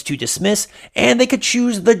which ones to dismiss, and they could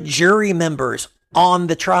choose the jury members. on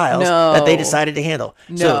the trials that they decided to handle.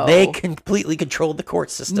 So they completely controlled the court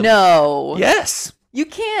system. No. Yes. You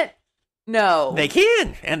can't. No. They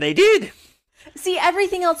can, and they did. See,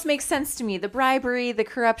 everything else makes sense to me. The bribery, the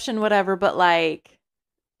corruption, whatever, but like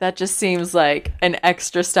that just seems like an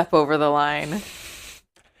extra step over the line.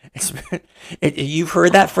 You've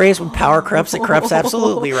heard that phrase, when power corrupts, it corrupts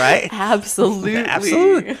absolutely, right? Absolutely.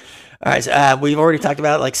 Absolutely. All right, so, we've already talked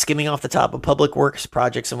about like skimming off the top of public works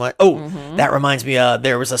projects and what. Oh, that reminds me,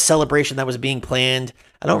 there was a celebration that was being planned.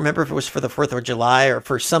 I don't remember if it was for the 4th of July or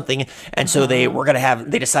for something. And so they decided we're going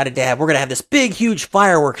to have this big, huge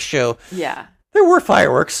fireworks show. Yeah. There were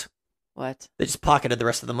fireworks. What? They just pocketed the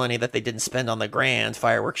rest of the money that they didn't spend on the grand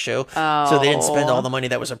fireworks show. Oh. So they didn't spend all the money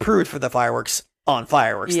that was approved for the fireworks on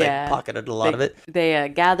fireworks. Yeah. They pocketed a lot of it. They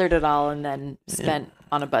gathered it all and then spent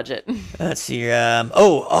on a budget. Let's see.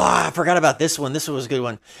 I forgot about this one. This one was a good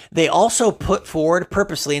one. They also put forward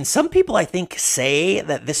purposely, and some people I think say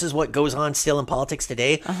that this is what goes on still in politics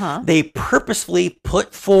today. They purposefully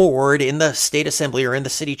put forward in the state assembly or in the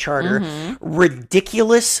city charter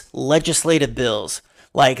ridiculous legislative bills.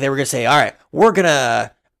 Like they were going to say, all right, we're going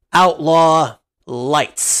to outlaw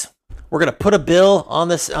lights. We're going to put a bill on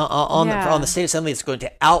this on the state assembly that's going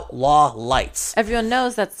to outlaw lights. Everyone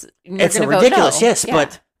knows it's ridiculous, yes. Yeah.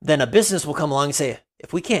 But then a business will come along and say,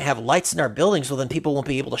 if we can't have lights in our buildings, well, then people won't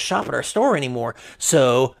be able to shop at our store anymore.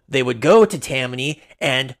 So they would go to Tammany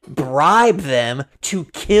and bribe them to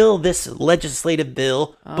kill this legislative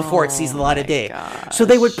bill before it sees the light of day. Gosh. So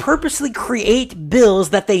they would purposely create bills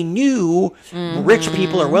that they knew rich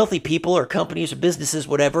people or wealthy people or companies or businesses,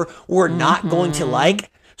 whatever, were not going to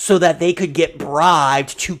like, so that they could get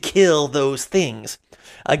bribed to kill those things.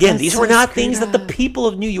 Again, these were not things that the people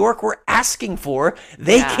of New York were asking for.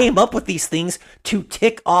 They came up with these things to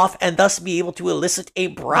tick off and thus be able to elicit a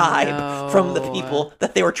bribe from the people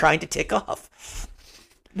that they were trying to tick off.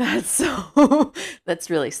 That's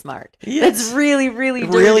really smart. Yes. That's really, really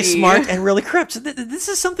dirty. Really smart and really corrupt. So this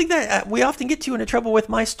is something that we often get into trouble with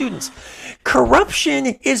my students. Corruption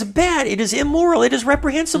is bad. It is immoral. It is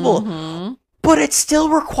reprehensible. But it still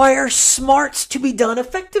requires smarts to be done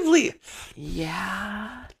effectively.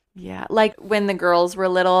 Yeah. Yeah. Like when the girls were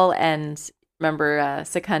little and remember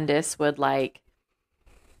Secundus would like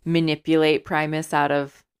manipulate Primus out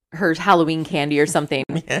of her Halloween candy or something.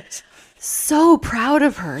 Yes. So proud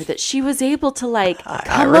of her that she was able to like come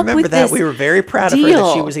I remember up with that. This we were very proud of her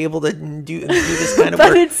that she was able to do this kind of but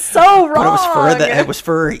work. It's so wrong. But it was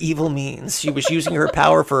for her evil means. She was using her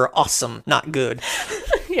power for awesome, not good.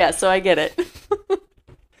 Yeah, so I get it.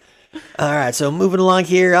 All right, so moving along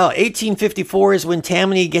here. 1854 is when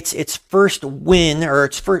Tammany gets its first win,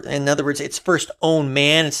 or in other words, its first own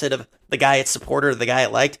man instead of the guy it supported or the guy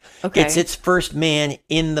it liked. Okay. Gets its first man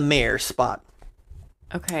in the mayor's spot.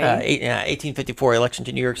 Okay. 1854 election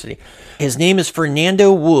to New York City. His name is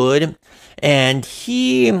Fernando Wood, and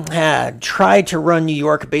he had tried to run New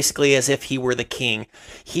York basically as if he were the king.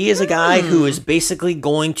 He is a guy who is basically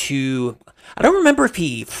going to... I don't remember if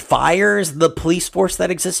he fires the police force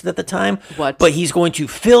that existed at the time, but he's going to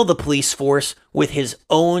fill the police force with his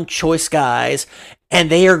own choice guys, and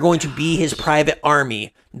they are going to be his private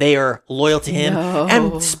army. They are loyal to him. No.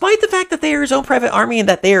 And despite the fact that they are his own private army and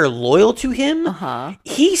that they are loyal to him,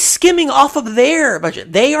 he's skimming off of their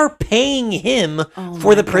budget. They are paying him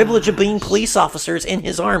for the privilege of being police officers in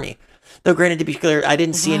his army. Though, granted, to be clear, I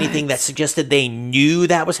didn't see anything that suggested they knew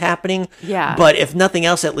that was happening. Yeah. But if nothing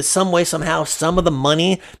else, at least some way, somehow, some of the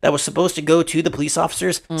money that was supposed to go to the police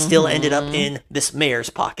officers still ended up in this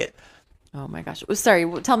mayor's pocket. Oh, my gosh. Sorry,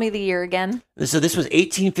 tell me the year again. So this was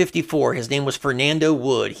 1854. His name was Fernando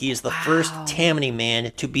Wood. He is the first Tammany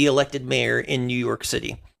man to be elected mayor in New York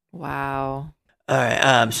City. Wow. All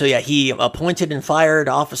right. So yeah, he appointed and fired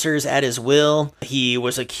officers at his will. He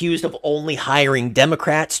was accused of only hiring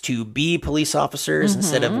Democrats to be police officers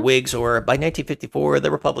instead of Whigs, or by 1954,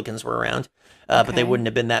 the Republicans were around, but they wouldn't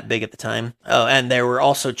have been that big at the time. Oh, and there were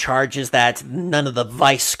also charges that none of the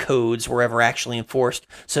vice codes were ever actually enforced.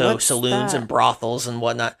 So saloons and brothels and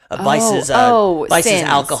whatnot. Vices, sins.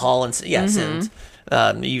 Alcohol and sins.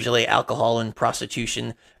 Usually alcohol and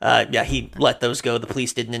prostitution. He let those go. The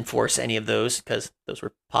police didn't enforce any of those because those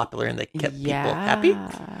were popular and they kept people happy.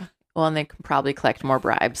 Well, and they can probably collect more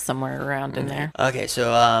bribes somewhere around in there. Okay,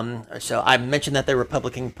 so I mentioned that the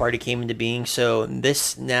Republican Party came into being. So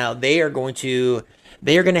they are going to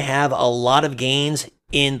have a lot of gains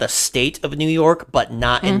in the state of New York, but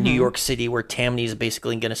not in New York City, where Tammany is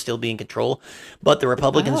basically going to still be in control. But the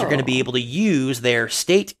Republicans are going to be able to use their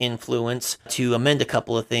state influence to amend a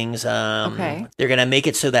couple of things. They're going to make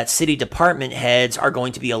it so that city department heads are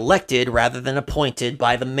going to be elected rather than appointed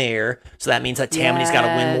by the mayor. So that means that Tammany's got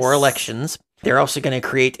to win more elections. They're also going to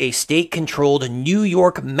create a state-controlled New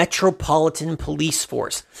York Metropolitan Police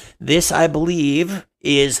Force. This, I believe,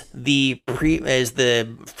 is the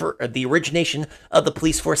origination of the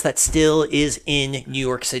police force that still is in New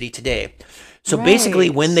York City today. So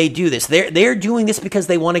basically, when they do this, they're doing this because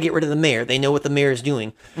they want to get rid of the mayor. They know what the mayor is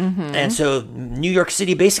doing. And so New York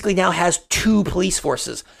City basically now has two police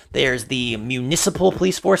forces. There's the municipal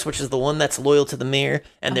police force, which is the one that's loyal to the mayor,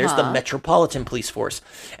 and there's the metropolitan police force.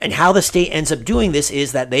 And how the state ends up doing this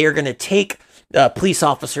is that they are going to take police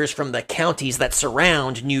officers from the counties that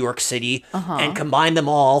surround New York City and combine them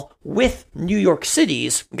all with New York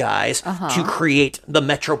City's guys to create the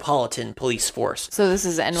Metropolitan Police Force. So this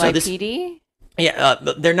is NYPD?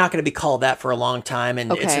 They're not going to be called that for a long time,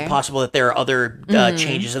 and it's possible that there are other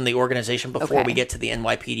changes in the organization before we get to the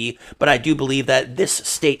NYPD. But I do believe that this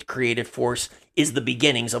state-created force is the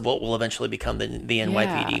beginnings of what will eventually become the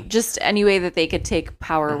NYPD. Yeah. Just any way that they could take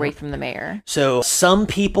power away from the mayor. So some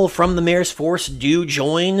people from the mayor's force do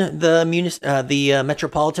join the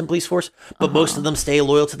Metropolitan Police Force, but most of them stay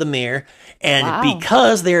loyal to the mayor. And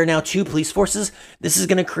because there are now two police forces, this is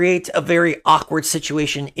going to create a very awkward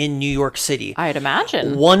situation in New York City. I'd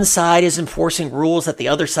imagine. One side is enforcing rules that the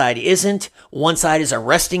other side isn't. One side is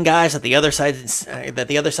arresting guys that the other side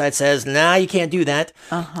says, nah, you can't do that.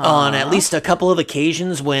 On at least a couple of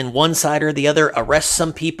occasions when one side or the other arrests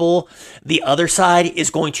some people, the other side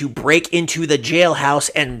is going to break into the jailhouse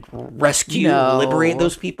and liberate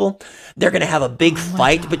those people. They're going to have a big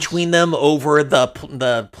fight between them over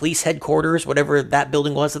the police headquarters, whatever that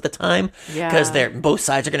building was at the time, because both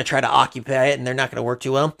sides are going to try to occupy it, and they're not going to work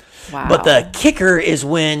too well. But the kicker is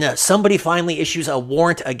when somebody finally issues a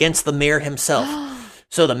warrant against the mayor himself.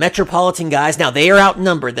 So the Metropolitan guys, now they are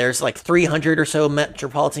outnumbered. There's like 300 or so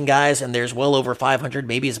Metropolitan guys, and there's well over 500,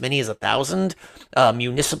 maybe as many as 1,000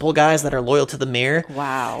 municipal guys that are loyal to the mayor.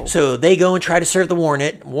 Wow. So they go and try to serve the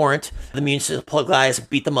warrant. The municipal guys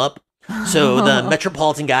beat them up. So the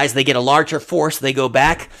Metropolitan guys, they get a larger force. They go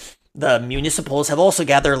back. The municipals have also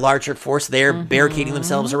gathered a larger force. They're barricading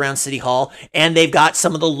themselves around City Hall, and they've got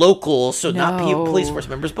some of the locals, so not police force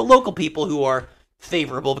members, but local people who are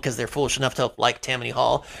favorable because they're foolish enough to like Tammany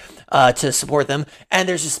Hall to support them. And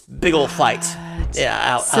there's this big old fight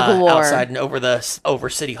outside and over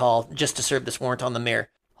City Hall just to serve this warrant on the mayor.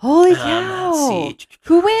 Holy cow.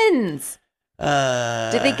 Who wins?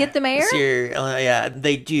 Did they get the mayor? Yeah,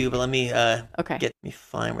 they do, but let me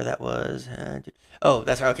find where that was.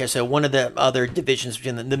 That's right. Okay, so one of the other divisions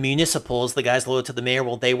between the municipals, the guys loyal to the mayor,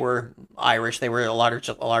 well, they were Irish. They were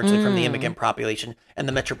largely from the immigrant population, and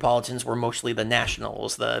the Metropolitans were mostly the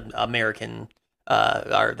nationals, the American,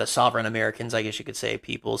 or the sovereign Americans, I guess you could say,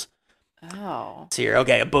 peoples. Oh. Here,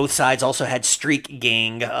 okay. Both sides also had street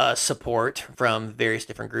gang support from various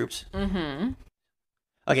different groups.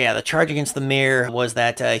 Okay, the charge against the mayor was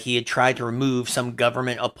that he had tried to remove some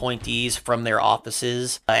government appointees from their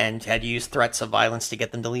offices and had used threats of violence to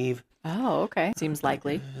get them to leave. Oh, okay. Seems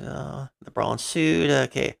likely. The brawl ensued.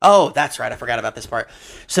 Okay. Oh, that's right. I forgot about this part.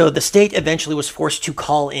 So the state eventually was forced to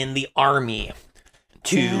call in the army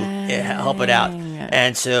to help it out.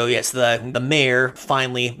 And so, yes, the mayor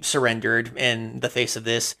finally surrendered in the face of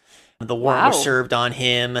this. The warrant was served on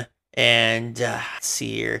him. And let's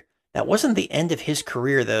see here. That wasn't the end of his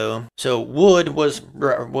career, though. So Wood was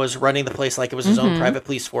running the place like it was his own private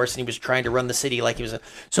police force, and he was trying to run the city like he was.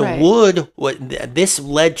 Wood, this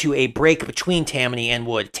led to a break between Tammany and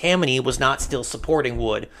Wood. Tammany was not still supporting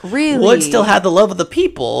Wood. Really? Wood still had the love of the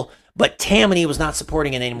people, but Tammany was not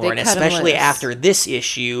supporting it anymore. And especially after this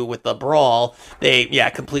issue with the brawl, they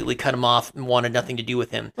completely cut him off and wanted nothing to do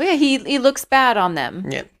with him. Well, yeah, he looks bad on them.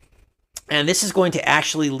 Yeah. And this is going to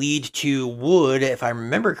actually lead to Wood, if I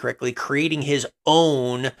remember correctly, creating his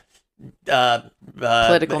own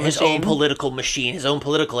political machine, his own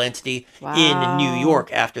political entity in New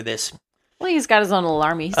York after this. Well, he's got his own little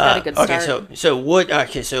army. He's got a good start. So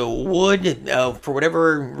Wood, for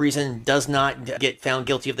whatever reason, does not get found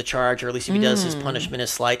guilty of the charge, or at least if he does, his punishment is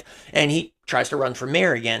slight, and he tries to run for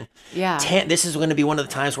mayor again. Yeah. This is going to be one of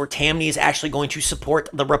the times where Tammany is actually going to support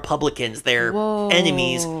the Republicans, their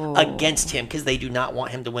enemies, against him, because they do not want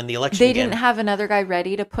him to win the election again. They didn't have another guy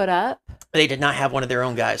ready to put up? They did not have one of their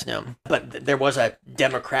own guys, no. But there was a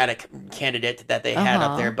Democratic candidate that they had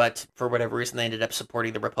up there, but for whatever reason, they ended up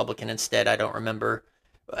supporting the Republican instead. I don't remember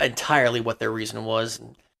entirely what their reason was.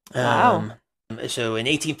 Wow. So in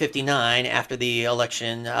 1859, after the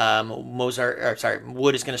election,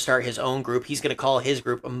 Wood is going to start his own group. He's going to call his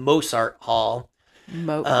group Mozart Hall.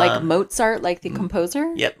 Like Mozart, like the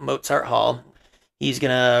composer? Yep, Mozart Hall. He's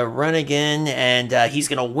going to run again, and he's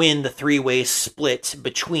going to win the three-way split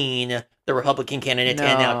between the Republican candidate,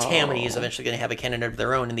 and now Tammany is eventually going to have a candidate of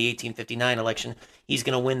their own in the 1859 election. He's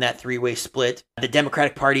going to win that three-way split. The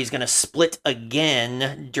Democratic Party is going to split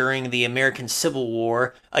again during the American Civil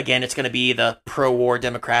War. Again, it's going to be the pro-war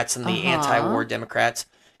Democrats and the anti-war Democrats.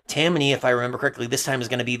 Tammany, if I remember correctly, this time is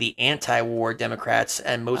going to be the anti-war Democrats,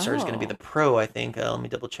 and Mozart is going to be the pro, I think. Let me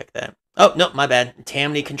double-check that. Oh, no, my bad.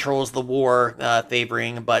 Tammany controls the war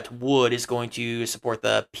favoring, but Wood is going to support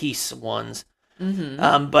the peace ones.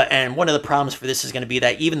 And one of the problems for this is going to be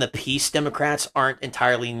that even the peace Democrats aren't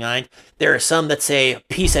entirely united. There are some that say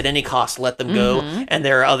peace at any cost, let them go, and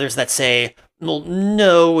there are others that say, well,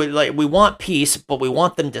 no, like we want peace, but we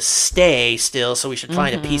want them to stay still, so we should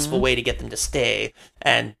find a peaceful way to get them to stay.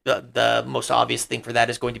 And the most obvious thing for that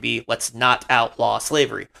is going to be, let's not outlaw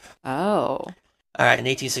slavery. Oh. All right, in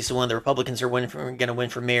 1861, the Republicans are going to win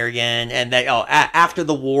for mayor again, and after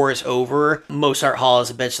the war is over, Mozart Hall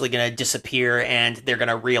is eventually going to disappear, and they're going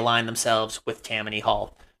to realign themselves with Tammany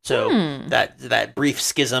Hall. So that brief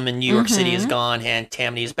schism in New York City is gone, and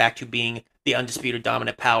Tammany is back to being the undisputed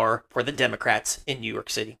dominant power for the Democrats in New York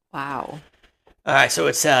City. Wow. All right, so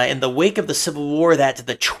it's in the wake of the Civil War that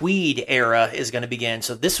the Tweed era is going to begin.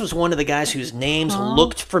 So this was one of the guys whose names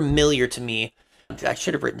looked familiar to me. I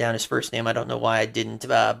should have written down his first name. I don't know why I didn't,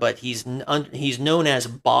 but he's known as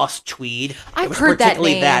Boss Tweed. I've heard that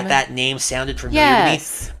name. That name sounded familiar to me.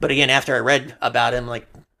 But again, after I read about him, I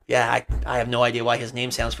have no idea why his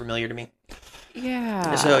name sounds familiar to me.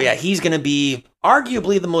 Yeah. So yeah, he's going to be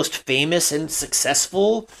arguably the most famous and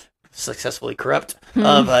successfully corrupt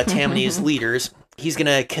of Tammany's leaders. He's going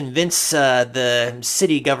to convince the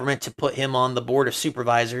city government to put him on the board of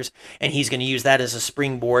supervisors, and he's going to use that as a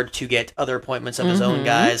springboard to get other appointments of his own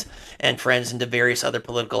guys and friends into various other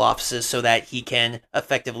political offices so that he can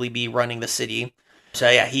effectively be running the city. So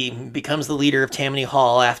yeah, he becomes the leader of Tammany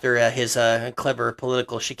Hall after his clever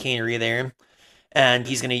political chicanery there. And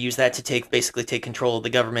he's going to use that to basically take control of the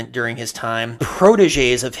government during his time.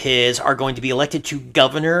 Proteges of his are going to be elected to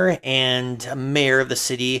governor and mayor of the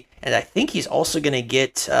city. And I think he's also going to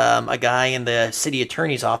get a guy in the city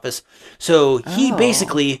attorney's office. So he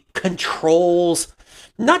basically controls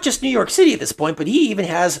not just New York City at this point, but he even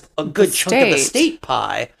has a good chunk of the state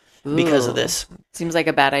pie because of this. Seems like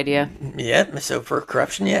a bad idea. Yeah, so for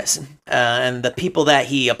corruption, yes. And the people that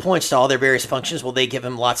he appoints to all their various functions, well, they give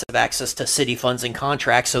him lots of access to city funds and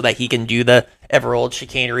contracts so that he can do the ever-old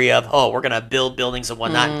chicanery of, we're going to build buildings and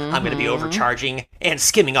whatnot. I'm going to be overcharging and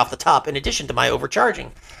skimming off the top in addition to my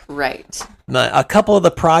overcharging. Right. A couple of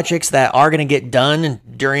the projects that are going to get done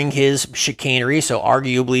during his chicanery, so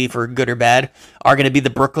arguably for good or bad, are going to be the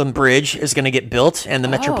Brooklyn Bridge is going to get built, and the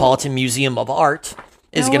Metropolitan Museum of Art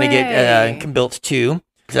is going to get built too.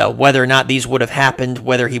 So whether or not these would have happened,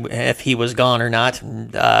 if he was gone or not,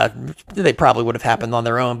 they probably would have happened on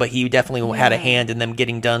their own. But he definitely had a hand in them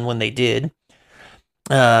getting done when they did.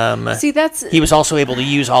 He was also able to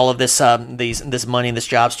use all of this this money and this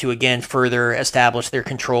jobs to again further establish their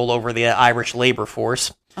control over the Irish labor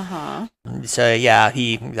force. So yeah,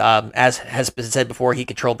 he as has been said before, he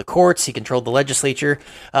controlled the courts, he controlled the legislature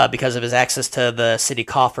because of his access to the city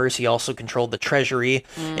coffers. He also controlled the treasury,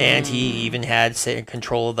 and he even had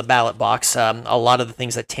control of the ballot box. A lot of the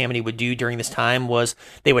things that Tammany would do during this time was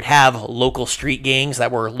they would have local street gangs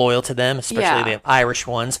that were loyal to them, especially the Irish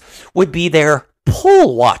ones, would be their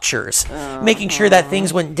poll watchers, making sure that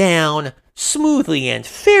things went down smoothly and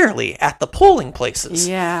fairly at the polling places.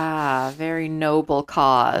 Yeah, very noble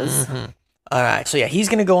cause. All right, so yeah, he's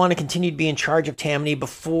going to go on to continue to be in charge of Tammany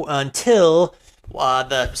until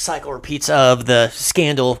the cycle repeats of the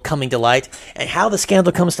scandal coming to light. And how the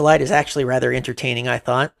scandal comes to light is actually rather entertaining, I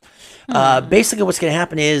thought. Basically, what's going to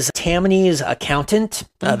happen is Tammany's accountant,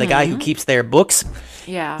 the guy who keeps their books,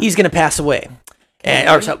 he's going to pass away.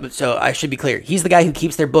 So I should be clear. He's the guy who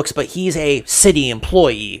keeps their books, but he's a city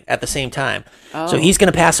employee at the same time. So he's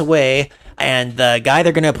going to pass away, and the guy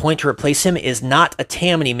they're going to appoint to replace him is not a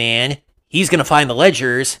Tammany man. He's going to find the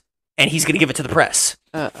ledgers, and he's going to give it to the press.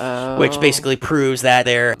 Which basically proves that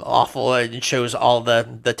they're awful and shows all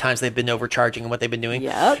the times they've been overcharging and what they've been doing.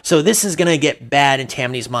 So this is going to get bad in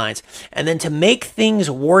Tammany's minds. And then to make things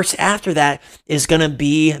worse after that is going to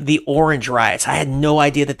be the Orange Riots. I had no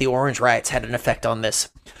idea that the Orange Riots had an effect on this.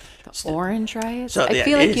 Orange riots? So, I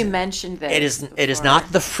feel like you mentioned this. It is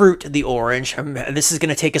not the fruit, the orange. This is going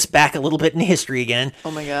to take us back a little bit in history again.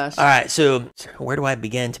 Oh my gosh. All right, so where do I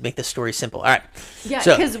begin to make this story simple? All right. Yeah,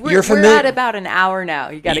 so because we're at about an hour now.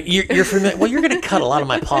 You're familiar. Well, you're going to cut a lot of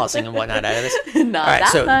my pausing and whatnot out of this. Not all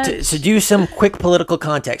right, that much. So do some quick political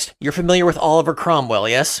context. You're familiar with Oliver Cromwell,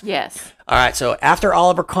 yes? Yes. All right, so after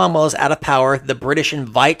Oliver Cromwell is out of power, the British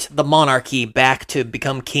invite the monarchy back to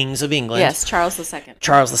become kings of England. Yes, Charles II.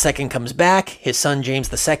 Charles II comes back. His son James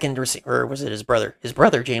II, or was it his brother? His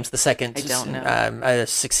brother James II. I don't know.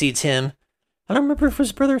 Succeeds him. I don't remember if it was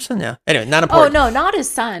his brother or son now. Anyway, not important. Oh, no, not his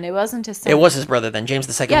son. It wasn't his son. It was his brother then. James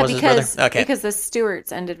II was his brother? Okay. Because the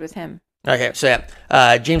Stuarts ended with him. Okay, so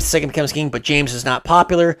James II becomes king, but James is not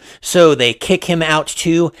popular, so they kick him out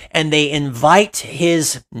too, and they invite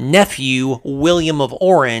his nephew, William of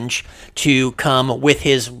Orange, to come with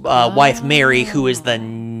his wife, Mary, who is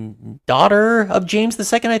the daughter of James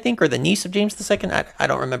II, I think, or the niece of James II. I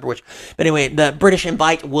don't remember which. But anyway, the British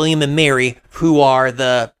invite William and Mary, who are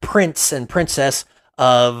the prince and princess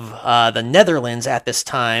of the Netherlands at this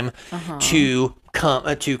time, to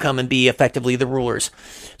come and be effectively the rulers.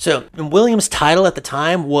 So William's title at the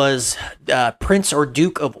time was Prince or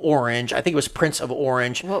Duke of Orange. I think it was Prince of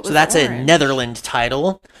Orange. So that's Orange? A Netherland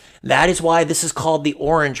title. That is why this is called the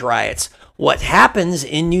Orange Riots. What happens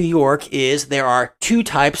in New York is there are two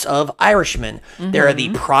types of Irishmen. There are the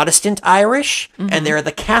Protestant Irish and there are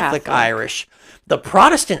the Catholic Irish. The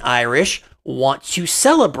Protestant Irish want to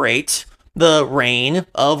celebrate the reign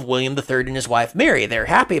of William III and his wife Mary. They're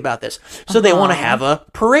happy about this. So they want to have a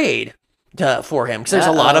parade for him, because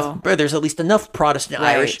there's at least enough Protestant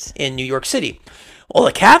Irish in New York City. Well,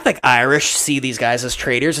 the Catholic Irish see these guys as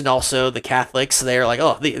traitors, and also the Catholics, they're like,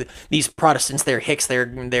 oh, these Protestants, they're hicks, they're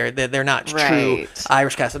not true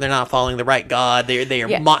Irish Catholics, they're not following the right God,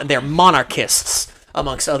 they're monarchists,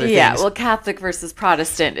 amongst other things. Yeah, well, Catholic versus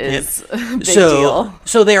Protestant is a big deal.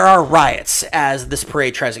 So there are riots as this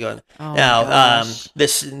parade tries to go in. Oh now,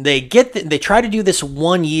 they try to do this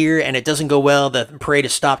 1 year and it doesn't go well. The parade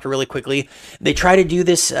is stopped really quickly. They try to do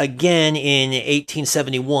this again in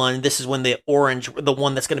 1871. This is when the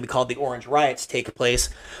one that's going to be called the Orange Riots take place.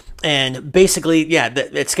 And basically,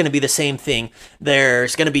 it's going to be the same thing.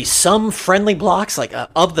 There's going to be some friendly blocks, like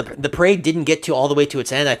of the parade didn't get to all the way to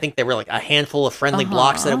its end. I think there were like a handful of friendly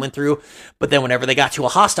blocks that it went through. But then whenever they got to a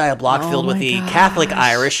hostile block filled with the Catholic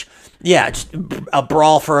Irish, just a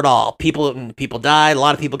brawl for it all. People died. A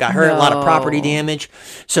lot of people got hurt. A lot of property damage.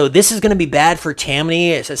 So this is going to be bad for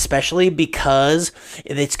Tammany, especially because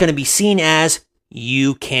it's going to be seen as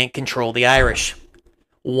you can't control the Irish.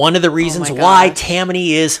 One of the reasons why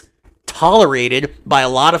Tammany is tolerated by a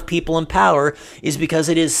lot of people in power is because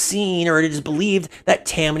it is seen, or it is believed, that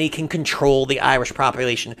Tammany can control the Irish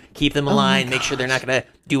population, keep them aligned, make sure they're not going to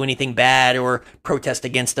do anything bad or protest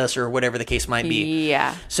against us or whatever the case might be.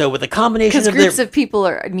 Yeah. So with a combination of groups of people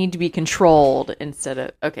need to be controlled instead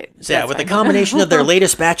of with the combination of their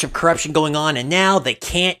latest batch of corruption going on, and now they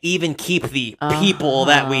can't even keep the people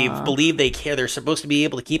that we believe they're supposed to be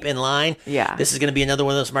able to keep in line. Yeah. This is going to be another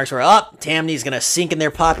one of those marks where Tammany's going to sink in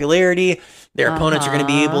their popularity. Their opponents are going to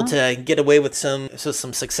be able to get away with some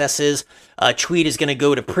successes. Tweed is going to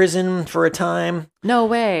go to prison for a time. No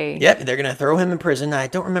way. Yep, they're going to throw him in prison. I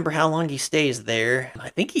don't remember how long he stays there. I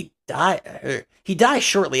think he died. He dies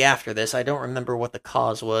shortly after this. I don't remember what the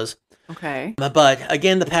cause was. Okay. But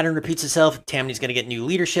again, the pattern repeats itself. Tammany's going to get new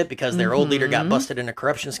leadership because their old leader got busted in a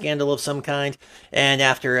corruption scandal of some kind. And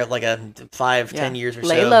after like a 10 years or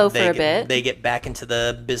lay low for a bit, they get back into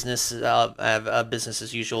the business business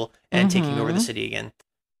as usual and taking over the city again.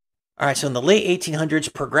 All right, so in the late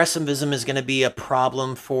 1800s, progressivism is going to be a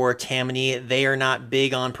problem for Tammany. They are not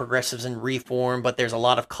big on progressives and reform, but there's a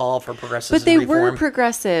lot of call for progressives and reform. But they were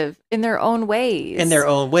progressive in their own ways. In their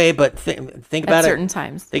own way, but think about it. At certain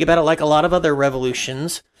times. Think about it like a lot of other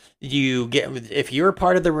revolutions. If you're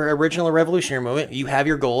part of the original revolutionary movement, you have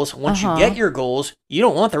your goals. Once you get your goals, you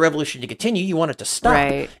don't want the revolution to continue. You want it to stop.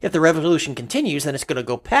 Right. If the revolution continues, then it's going to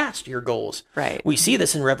go past your goals. Right. We see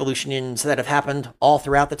this in revolutions that have happened all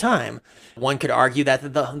throughout the time. One could argue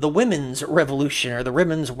that the women's revolution or the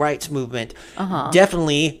women's rights movement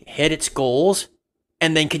definitely hit its goals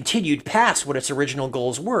and then continued past what its original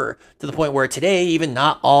goals were, to the point where today, even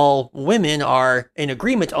not all women are in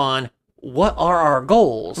agreement on what are our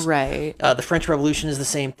goals? Right. The French Revolution is the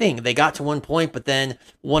same thing. They got to one point, but then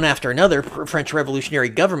one after another, French revolutionary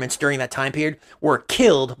governments during that time period were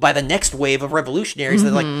killed by the next wave of revolutionaries.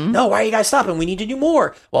 They're like, no, why are you guys stopping? We need to do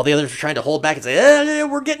more. While the others were trying to hold back and say,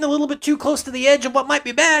 we're getting a little bit too close to the edge of what might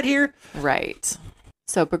be bad here. Right.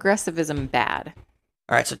 So progressivism bad.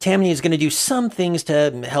 All right, so Tammany is going to do some things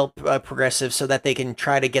to help progressives so that they can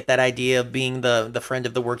try to get that idea of being the friend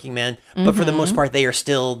of the working man. But for the most part, they are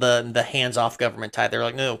still the hands-off government type. They're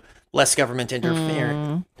like, no, less government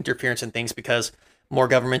interference in things, because more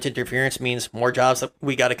government interference means more jobs that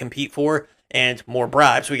we got to compete for and more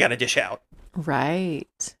bribes we got to dish out.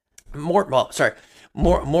 Right. More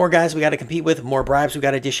guys we got to compete with, more bribes we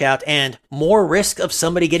got to dish out, and more risk of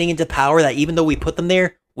somebody getting into power that even though we put them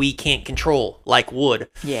there, we can't control, like wood.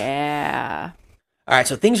 Yeah. All right,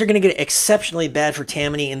 so things are going to get exceptionally bad for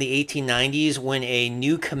Tammany in the 1890s when a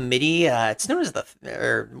new committee, it's known as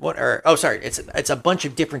it's a bunch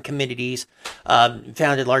of different committees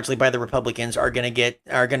founded largely by the Republicans are going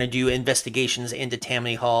to do investigations into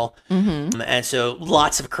Tammany Hall. And so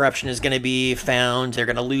lots of corruption is going to be found. They're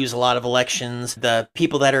going to lose a lot of elections. The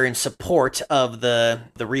people that are in support of the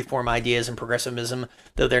reform ideas and progressivism,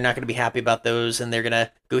 though, they're not going to be happy about those, and they're going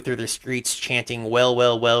to go through the streets chanting, well,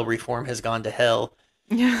 well, well, reform has gone to hell.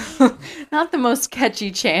 Not the most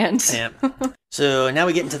catchy chant. Yeah. So now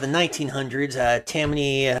we get into the 1900s.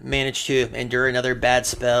 Tammany managed to endure another bad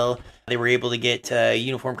spell. They were able to get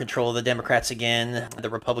uniform control of the Democrats again. The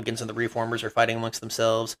Republicans and the Reformers are fighting amongst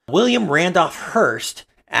themselves. William Randolph Hearst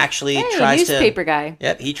actually tries newspaper guy.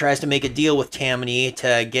 Yep, he tries to make a deal with Tammany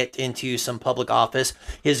to get into some public office.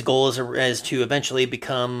 His goal is to eventually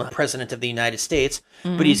become president of the United States,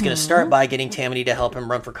 but he's going to start by getting Tammany to help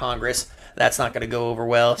him run for Congress. That's not going to go over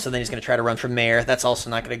well. So then he's going to try to run for mayor. That's also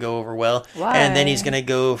not going to go over well. Why? And then he's going to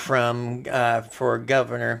go for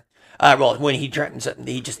governor. When he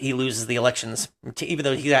loses the elections. Even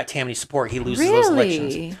though he got Tammany's support, he loses those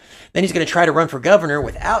elections. Then he's going to try to run for governor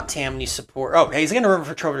without Tammany's support. Oh, he's going to run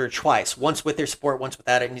for governor twice. Once with their support, once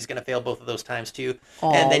without it, and he's going to fail both of those times too.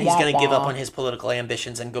 And then he's going to give up on his political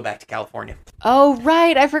ambitions and go back to California. Oh,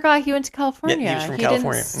 right. I forgot he went to California. Yeah, he was from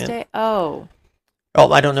California. Didn't stay. Yeah. Oh,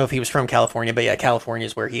 I don't know if he was from California, but yeah, California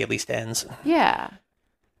is where he at least ends. Yeah.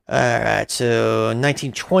 All right, so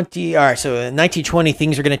 1920. All right, so in 1920,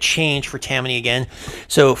 things are going to change for Tammany again.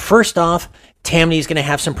 So first off, Tammany is going to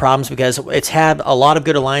have some problems because it's had a lot of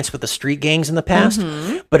good alliance with the street gangs in the past,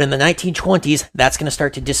 but in the 1920s, that's going to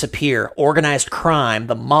start to disappear. Organized crime,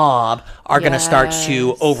 the mob, are going to start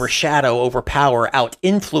to overpower,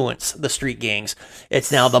 out-influence the street gangs.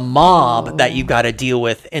 It's now the mob that you've got to deal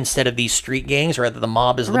with instead of these street gangs, or rather the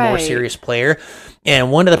mob is the more serious player.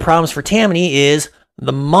 And one of the problems for Tammany is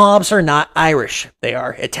the mobs are not Irish. They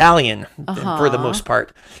are Italian for the most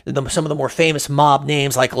part. Some of the more famous mob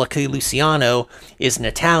names, like Lucky Luciano, is an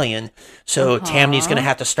Italian. So Tammany's going to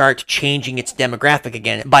have to start changing its demographic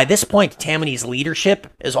again. By this point, Tammany's leadership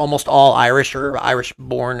is almost all Irish or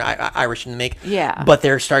Irish-born, Irish in the make. Yeah. But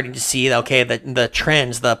they're starting to see, the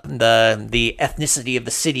trends, the ethnicity of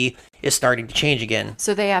the city is starting to change again.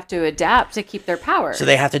 So they have to adapt to keep their power. So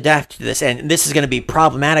they have to adapt to this. And this is going to be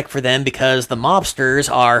problematic for them because the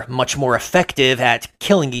mobsters are much more effective at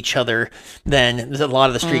killing each other than a lot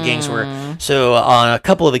of the street gangs were. So on a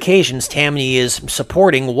couple of occasions, Tammany is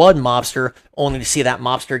supporting one mobster only to see that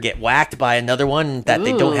mobster get whacked by another one that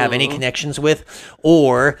they don't have any connections with,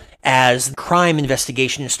 or as crime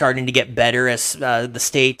investigation is starting to get better, as the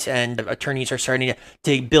state and attorneys are starting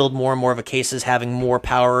to build more and more of a cases, having more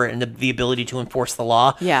power and the ability to enforce the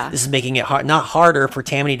law. Yeah. This is making it not harder for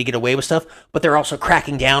Tammany to get away with stuff, but they're also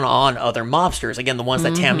cracking down on other mobsters. Again, the ones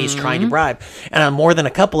that Tammany is trying to bribe. And on more than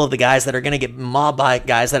a couple of the guys that are going to get mobbed by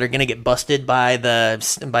guys that are going to get busted by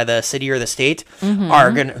the city or the state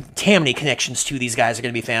are going to, Tammany connections to these guys are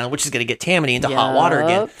going to be found, which is going to get Tammany into hot water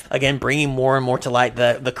again. Again, bringing more and more to light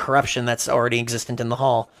the corruption that's already existent in the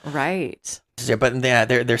hall. Right. But yeah,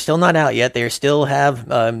 they're still not out yet. They're still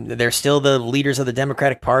the leaders of the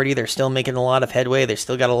Democratic Party. They're still making a lot of headway. They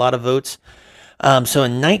still got a lot of votes. So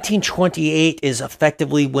in 1928 is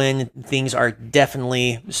effectively when things are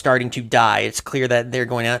definitely starting to die. It's clear that they're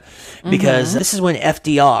going out because this is when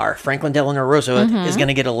FDR, Franklin Delano Roosevelt, is going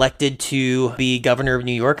to get elected to be governor of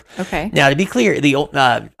New York. Okay. Now, to be clear,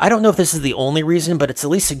 I don't know if this is the only reason, but it's at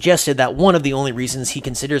least suggested that one of the only reasons he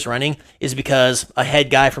considers running is because a head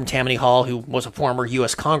guy from Tammany Hall, who was a former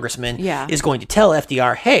U.S. congressman, is going to tell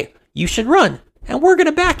FDR, hey, you should run, and we're going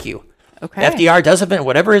to back you. Okay. FDR does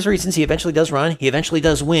whatever his reasons, he eventually does run. He eventually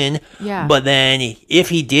does win. Yeah. But then if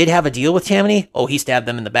he did have a deal with Tammany, he stabbed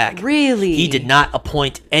them in the back. Really? He did not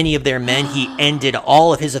appoint any of their men. He ended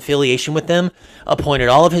all of his affiliation with them, appointed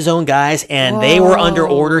all of his own guys, and they were under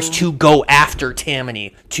orders to go after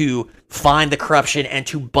Tammany, to find the corruption and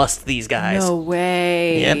to bust these guys. No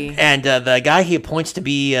way. Yep. And the guy he appoints to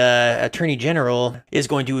be Attorney General is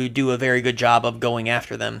going to do a very good job of going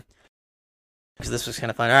after them. because this was kind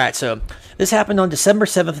of fun. All right, so this happened on December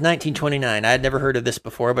 7th, 1929. I had never heard of this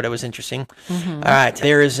before, but it was interesting. All right,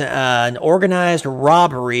 there is an organized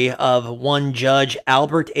robbery of one Judge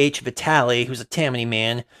Albert H. Vitale, who's a Tammany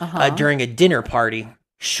man, during a dinner party.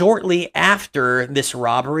 Shortly after this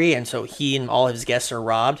robbery, and so he and all his guests are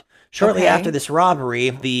robbed. Shortly after this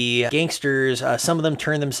robbery, the gangsters, some of them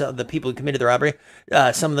turned themselves, the people who committed the robbery,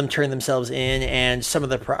 some of them turned themselves in, and some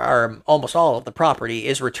of or almost all of the property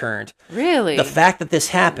is returned. Really? The fact that this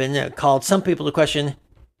happened called some people to question,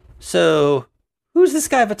 so who's this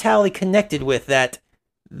guy Vitale connected with that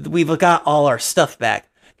we've got all our stuff back?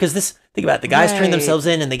 Because think about it, the guys turned themselves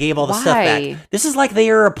in and they gave all the stuff back. This is like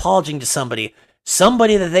they are apologizing to somebody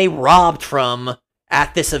that they robbed from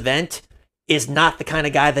at this event is not the kind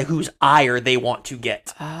of guy whose ire they want to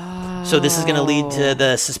get. Oh. So this is going to lead to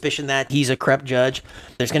the suspicion that he's a corrupt judge.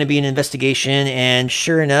 There's going to be an investigation, and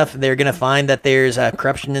sure enough, they're going to find that there's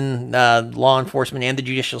corruption in law enforcement and the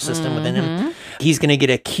judicial system within him. He's going to get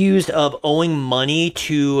accused of owing money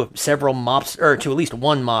to several or to at least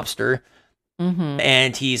one mobster.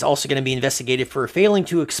 And he's also going to be investigated for failing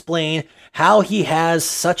to explain how he has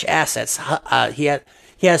such assets.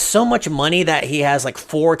 He has so much money that he has like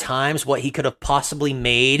 4 times what he could have possibly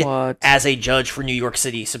made as a judge for New York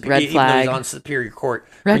City. Red even flag. though he's on Superior Court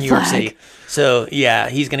for New York City. So yeah,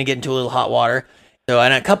 he's going to get into a little hot water. So,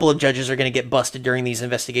 and a couple of judges are going to get busted during these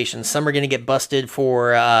investigations. Some are going to get busted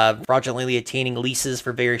for fraudulently obtaining leases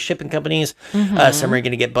for various shipping companies. Some are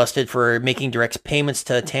going to get busted for making direct payments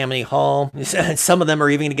to Tammany Hall. Some of them are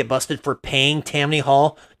even going to get busted for paying Tammany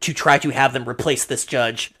Hall to try to have them replace this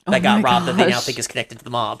judge that got robbed that they now think is connected to the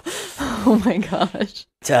mob. Oh my gosh.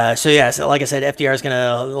 So like I said, FDR is going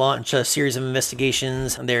to launch a series of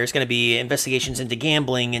investigations. There's going to be investigations into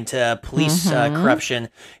gambling, into police corruption,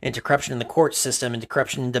 into corruption in the court system, into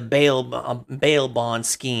corruption into bail bond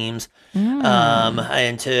schemes,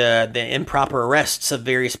 into the improper arrests of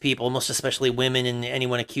various people, most especially women and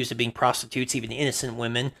anyone accused of being prostitutes, even innocent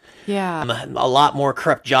women. Yeah. A lot more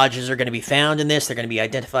corrupt judges are going to be found in this. They're going to be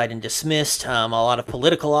identified and dismissed. A lot of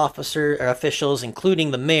political officials,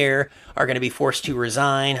 including the mayor, are going to be forced to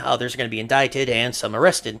resign. Others are going to be indicted and some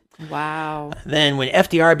arrested. Wow. Then when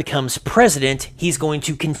FDR becomes president, he's going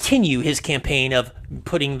to continue his campaign of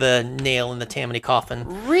putting the nail in the Tammany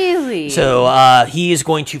coffin. Really? So he is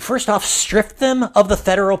going to first off strip them of the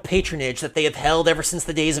federal patronage that they have held ever since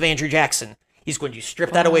the days of Andrew Jackson. He's going to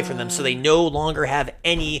strip that away from them so they no longer have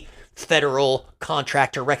any federal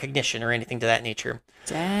contract or recognition or anything to that nature.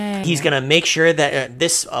 Dang. He's going to make sure that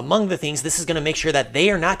this is going to make sure that they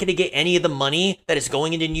are not going to get any of the money that is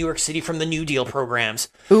going into New York City from the New Deal programs.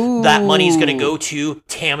 Ooh. That money is going to go to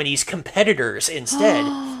Tammany's competitors instead.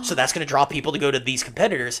 So that's going to draw people to go to these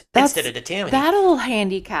competitors instead of to Tammany. That'll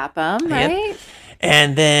handicap them, right? Yep.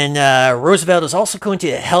 And then Roosevelt is also going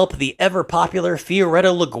to help the ever-popular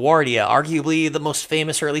Fioretta LaGuardia, arguably the most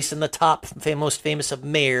famous, or at least in the top most famous of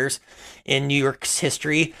mayors in New York's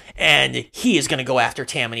history. And he is going to go after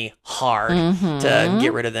Tammany hard to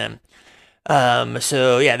get rid of them.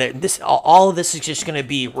 So yeah, all of this is just going to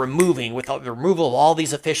be removing with the removal of all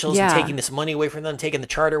these officials and taking this money away from them, taking the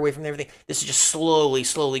charter away from everything. This is just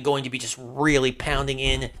slowly going to be just really pounding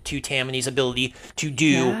in to Tammany's ability to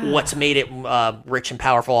do what's made it rich and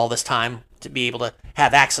powerful all this time, to be able to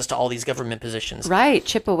have access to all these government positions. Right,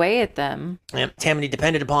 chip away at them. Yep. Tammany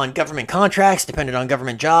depended upon government contracts, depended on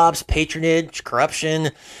government jobs, patronage, corruption,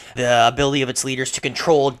 the ability of its leaders to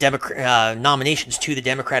control nominations to the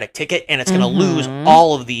Democratic ticket, and it's going to lose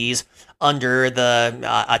all of these under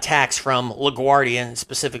the attacks from LaGuardia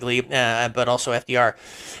specifically, but also FDR.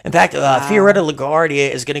 In fact, Fioretta LaGuardia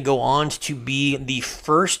is going to go on to be the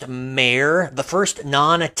first mayor, the first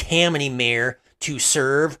non-Tammany mayor to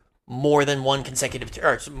serve more than one consecutive,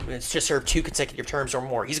 or it's just serve 2 consecutive terms or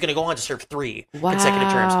more. He's going to go on to serve 3 consecutive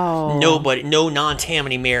terms. No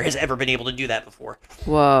non-Tammany mayor has ever been able to do that before.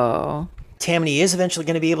 Whoa. Tammany is eventually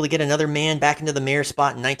going to be able to get another man back into the mayor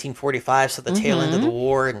spot in 1945, so the tail end of the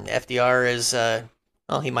war, and FDR is,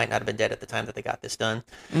 he might not have been dead at the time that they got this done.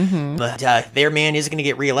 But their man is going to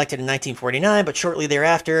get reelected in 1949, but shortly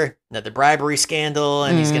thereafter, another bribery scandal,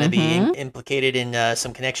 and he's going to be implicated in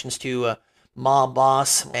some connections to mob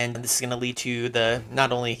boss, and this is going to lead to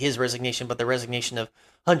not only his resignation, but the resignation of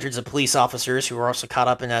hundreds of police officers who were also caught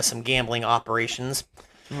up in some gambling operations.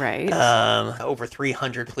 Right. Over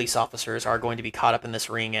 300 police officers are going to be caught up in this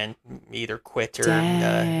ring and either quit or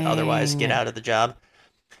otherwise get out of the job.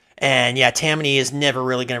 And yeah, Tammany is never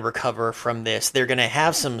really going to recover from this. They're going to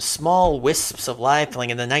have some small wisps of life.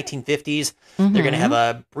 Like in the 1950s, they're going to have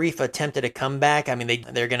a brief attempt at a comeback. I mean,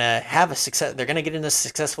 they're going to have a success. They're going to get in a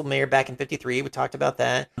successful mayor back in 53. We talked about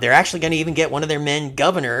that. They're actually going to even get one of their men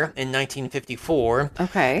governor in 1954.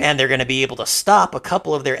 Okay. And they're going to be able to stop a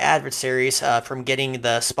couple of their adversaries from getting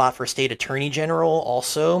the spot for state attorney general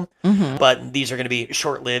also. But these are going to be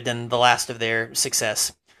short-lived and the last of their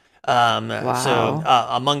success. So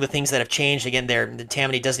among the things that have changed, again,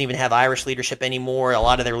 Tammany doesn't even have Irish leadership anymore. A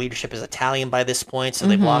lot of their leadership is Italian by this point, so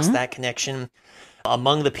they've lost that connection.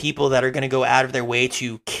 Among the people that are going to go out of their way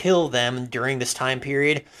to kill them during this time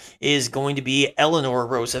period is going to be Eleanor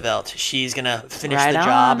Roosevelt. She's going to finish the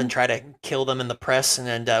job and try to kill them in the press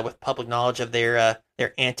and with public knowledge of their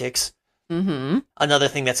antics. Another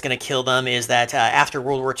thing that's going to kill them is that after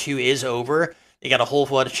World War II is over, they got a whole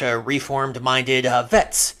bunch of reformed-minded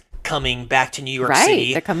vets coming back to New York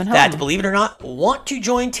City. They're coming home. That, believe it or not, want to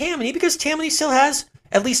join Tammany because Tammany still has,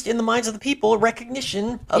 at least in the minds of the people,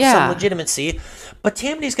 recognition of some legitimacy. But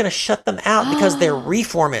Tammany's going to shut them out because they're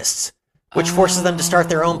reformists, which forces them to start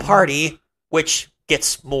their own party, which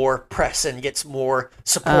gets more press and gets more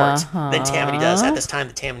support than Tammany does at this time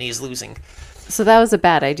that Tammany is losing. So that was a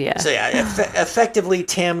bad idea. So yeah, effectively,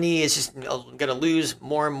 Tammany is just going to lose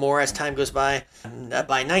more and more as time goes by.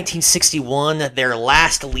 By 1961, their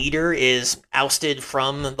last leader is ousted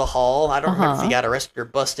from the hall. I don't remember if he got arrested or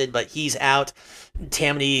busted, but he's out.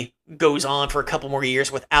 Tammany goes on for a couple more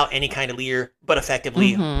years without any kind of leader, but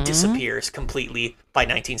effectively disappears completely by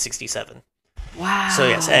 1967. Wow. So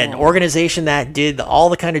yes, an organization that did all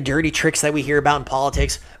the kind of dirty tricks that we hear about in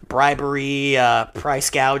politics, bribery, price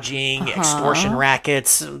gouging, extortion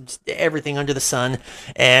rackets, everything under the sun.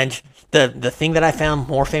 And the thing that I found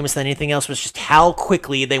more famous than anything else was just how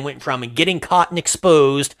quickly they went from getting caught and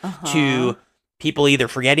exposed to people either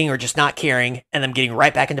forgetting or just not caring, and them getting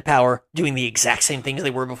right back into power, doing the exact same things they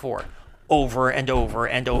were before, over and over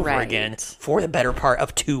and over again, for the better part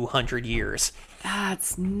of 200 years.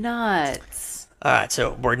 That's nuts. All right,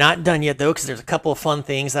 so we're not done yet, though, because there's a couple of fun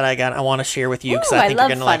things that I want to share with you, because I think you're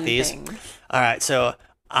going to like these. All right, so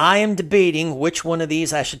I am debating which one of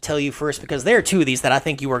these I should tell you first, because there are two of these that I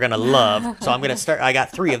think you are going to love. So I'm going to start. I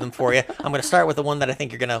got three of them for you. I'm going to start with the one that I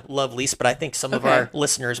think you're going to love least, but I think some of our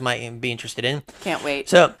listeners might be interested in. Can't wait.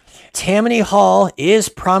 So Tammany Hall is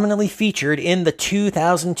prominently featured in the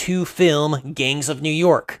 2002 film Gangs of New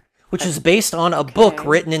York, which is based on a book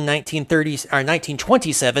written in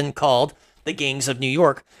 1927 called The Gangs of New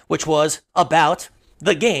York, which was about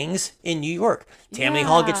the gangs in New York. Tammany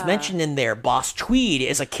Hall gets mentioned in there. Boss Tweed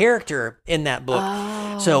is a character in that book.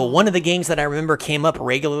 So one of the gangs that I remember came up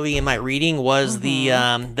regularly in my reading was the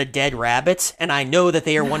Dead Rabbits, and I know that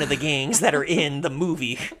they are one of the gangs that are in the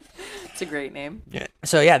movie. It's a great name. Yeah.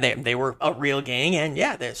 So yeah, they were a real gang, and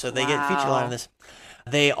yeah, they get featured a lot in this.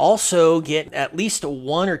 They also get at least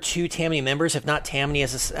one or two Tammany members, if not Tammany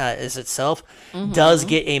as itself, does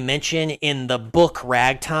get a mention in the book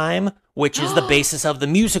Ragtime, which is the basis of the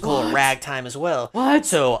musical Ragtime as well. What?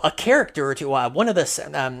 So a character or two. One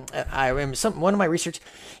of my research,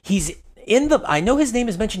 he's in the. I know his name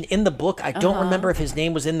is mentioned in the book. I don't remember if his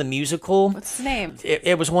name was in the musical. What's his name?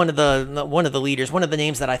 It was one of the leaders, one of the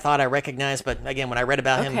names that I thought I recognized. But again, when I read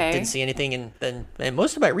about him, didn't see anything. And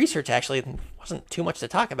most of my reresearch actually wasn't too much to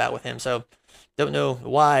talk about with him. So don't know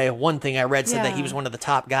why. One thing I read said that he was one of the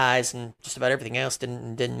top guys, and just about everything else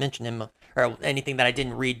didn't mention him. Or anything that I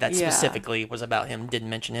didn't read that specifically was about him didn't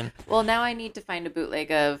mention him. Well, now I need to find a bootleg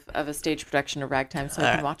of a stage production of Ragtime so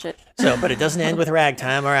I can watch it. So, but it doesn't end with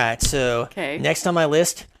Ragtime. All right, so next on my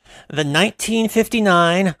list, the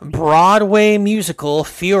 1959 Broadway musical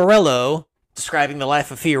Fiorello, describing the life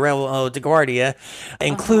of Fiorello DeGuardia,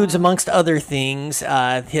 includes, amongst other things,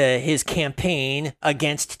 his campaign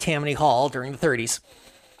against Tammany Hall during the 30s.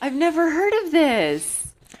 I've never heard of this.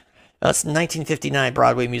 It's 1959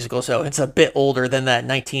 Broadway musical, so it's a bit older than that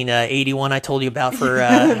 1981 I told you about for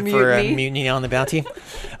Mutiny on the Bounty. All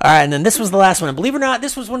right, and then this was the last one. And believe it or not,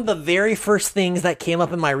 this was one of the very first things that came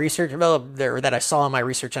up in my research, that I saw in my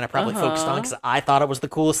research, and I probably focused on because I thought it was the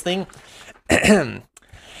coolest thing. In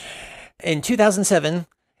 2007,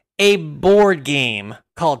 a board game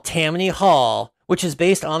called Tammany Hall, which is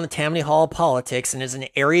based on the Tammany Hall politics and is an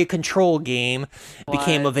area control game,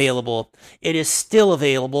 became available. It is still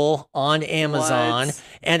available on Amazon.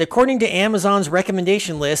 And according to Amazon's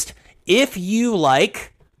recommendation list, if you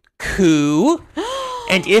like Coup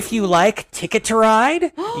and if you like Ticket to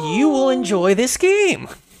Ride, you will enjoy this game.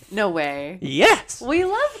 No way. Yes. We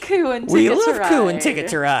love Coup and Ticket to Ride. We love Coup and Ticket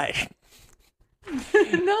to Ride.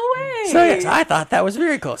 No way. So yes, I thought that was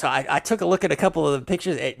very cool. So I took a look at a couple of the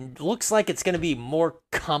pictures. It looks like it's going to be more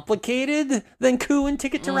complicated than Coup and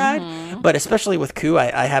Ticket to Ride, but especially with Coup,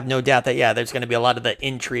 I have no doubt that there's going to be a lot of the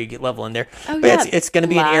intrigue level in there. But it's going to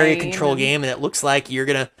be an area control game, and it looks like you're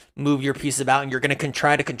going to move your pieces about, and you're going to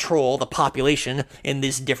try to control the population in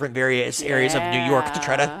these different various areas of New York to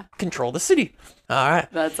try to control the city. All right,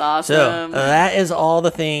 that's awesome. So that is all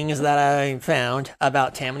the things that I found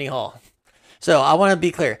about Tammany Hall. So I want to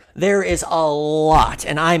be clear. There is a lot,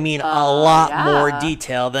 and I mean a lot more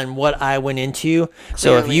detail than what I went into. Clearly.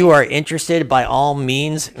 So if you are interested, by all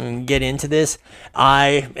means, get into this.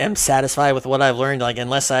 I am satisfied with what I've learned. Like,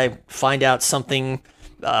 unless I find out something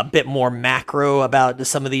a bit more macro about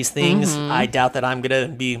some of these things, I doubt that I'm going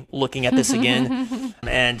to be looking at this again.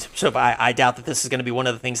 And so I doubt that this is going to be one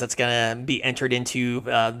of the things that's going to be entered into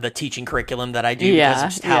the teaching curriculum that I do because of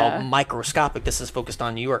just how microscopic this is focused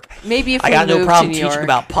on New York. Maybe if I got no problem teaching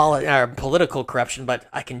about political corruption, but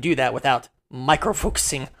I can do that without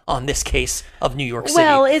micro-focusing on this case of New York City.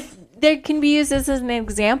 Well, there can be used as an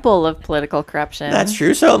example of political corruption. That's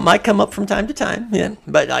true. So it might come up from time to time. Yeah,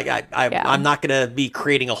 but I'm not going to be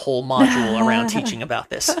creating a whole module around teaching about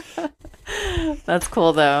this. That's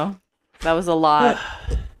cool, though. That was a lot.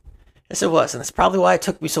 Yes, it was, and that's probably why it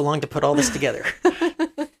took me so long to put all this together.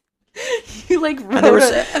 You wrote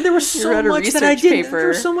and there was so much that I didn't. There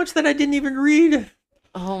was so much that I didn't even read.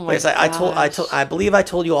 Oh my gosh. I believe I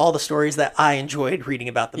told you all the stories that I enjoyed reading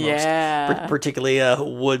about the most. Yeah. Particularly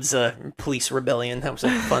Wood's police rebellion. That was a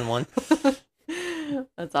fun one.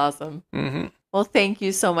 That's awesome. Mm-hmm. Well, thank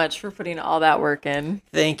you so much for putting all that work in.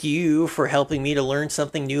 Thank you for helping me to learn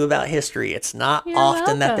something new about history. It's not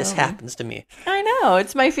often that this happens to me. I know.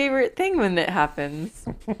 It's my favorite thing when it happens.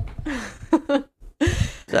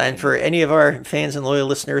 And for any of our fans and loyal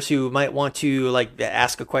listeners who might want to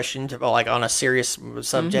ask a question on a serious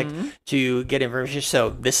subject to get information,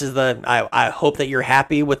 so this is I hope that you're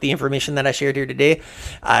happy with the information that I shared here today.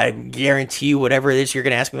 I guarantee you, whatever it is you're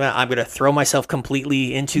going to ask me about, I'm going to throw myself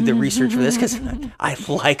completely into the research for this because I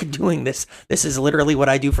like doing this. This is literally what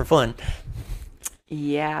I do for fun.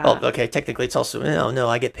 Yeah. Well, okay, technically it's also, no,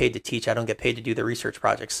 I get paid to teach. I don't get paid to do the research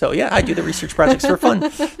projects. So yeah, I do the research projects for fun.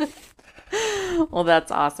 Well, that's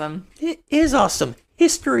awesome. It is awesome.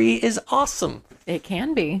 History is awesome. It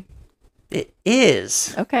can be. It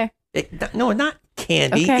is. Okay. No, not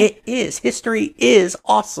can be. Okay. It is. History is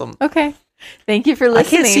awesome. Okay. Thank you for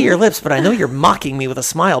listening. I can't see your lips, but I know you're mocking me with a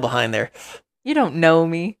smile behind there. You don't know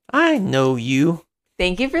me. I know you.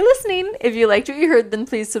 Thank you for listening. If you liked what you heard, then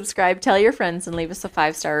please subscribe, tell your friends, and leave us a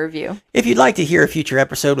 5-star review. If you'd like to hear a future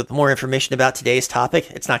episode with more information about today's topic,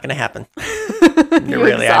 it's not going to happen.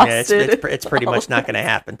 Really, it's pretty much not going to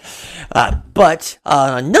happen. But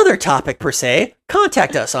another topic per se,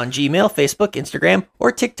 contact us on Gmail, Facebook, Instagram,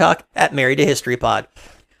 or TikTok at Married to History Pod.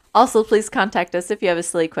 Also, please contact us if you have a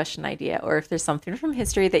silly question idea or if there's something from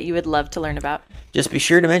history that you would love to learn about. Just be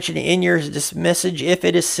sure to mention in your message if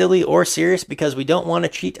it is silly or serious because we don't want to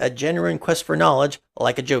treat a genuine quest for knowledge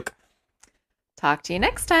like a joke. Talk to you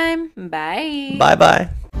next time. Bye. Bye-bye.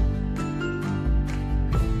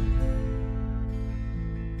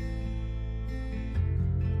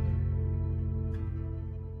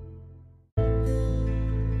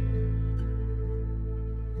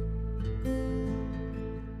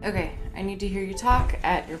 Okay, I need to hear you talk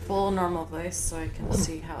at your full normal voice so I can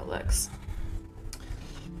see how it looks.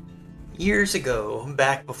 Years ago,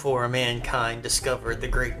 back before mankind discovered the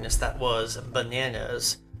greatness that was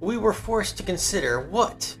bananas, we were forced to consider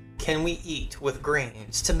what can we eat with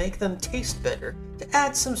grains to make them taste better, to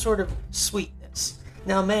add some sort of sweetness.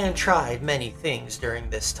 Now, man tried many things during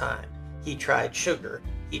this time. He tried sugar,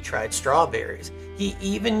 he tried strawberries, he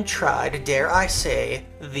even tried, dare I say,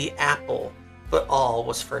 the apple. But all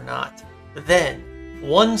was for naught. Then,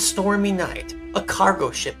 one stormy night, a cargo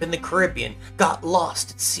ship in the Caribbean got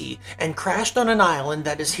lost at sea and crashed on an island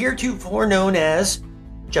that is heretofore known as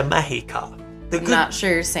Jamaica. I'm not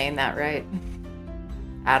sure you're saying that right.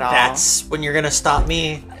 At all. That's when you're gonna stop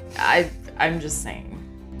me? I'm just saying.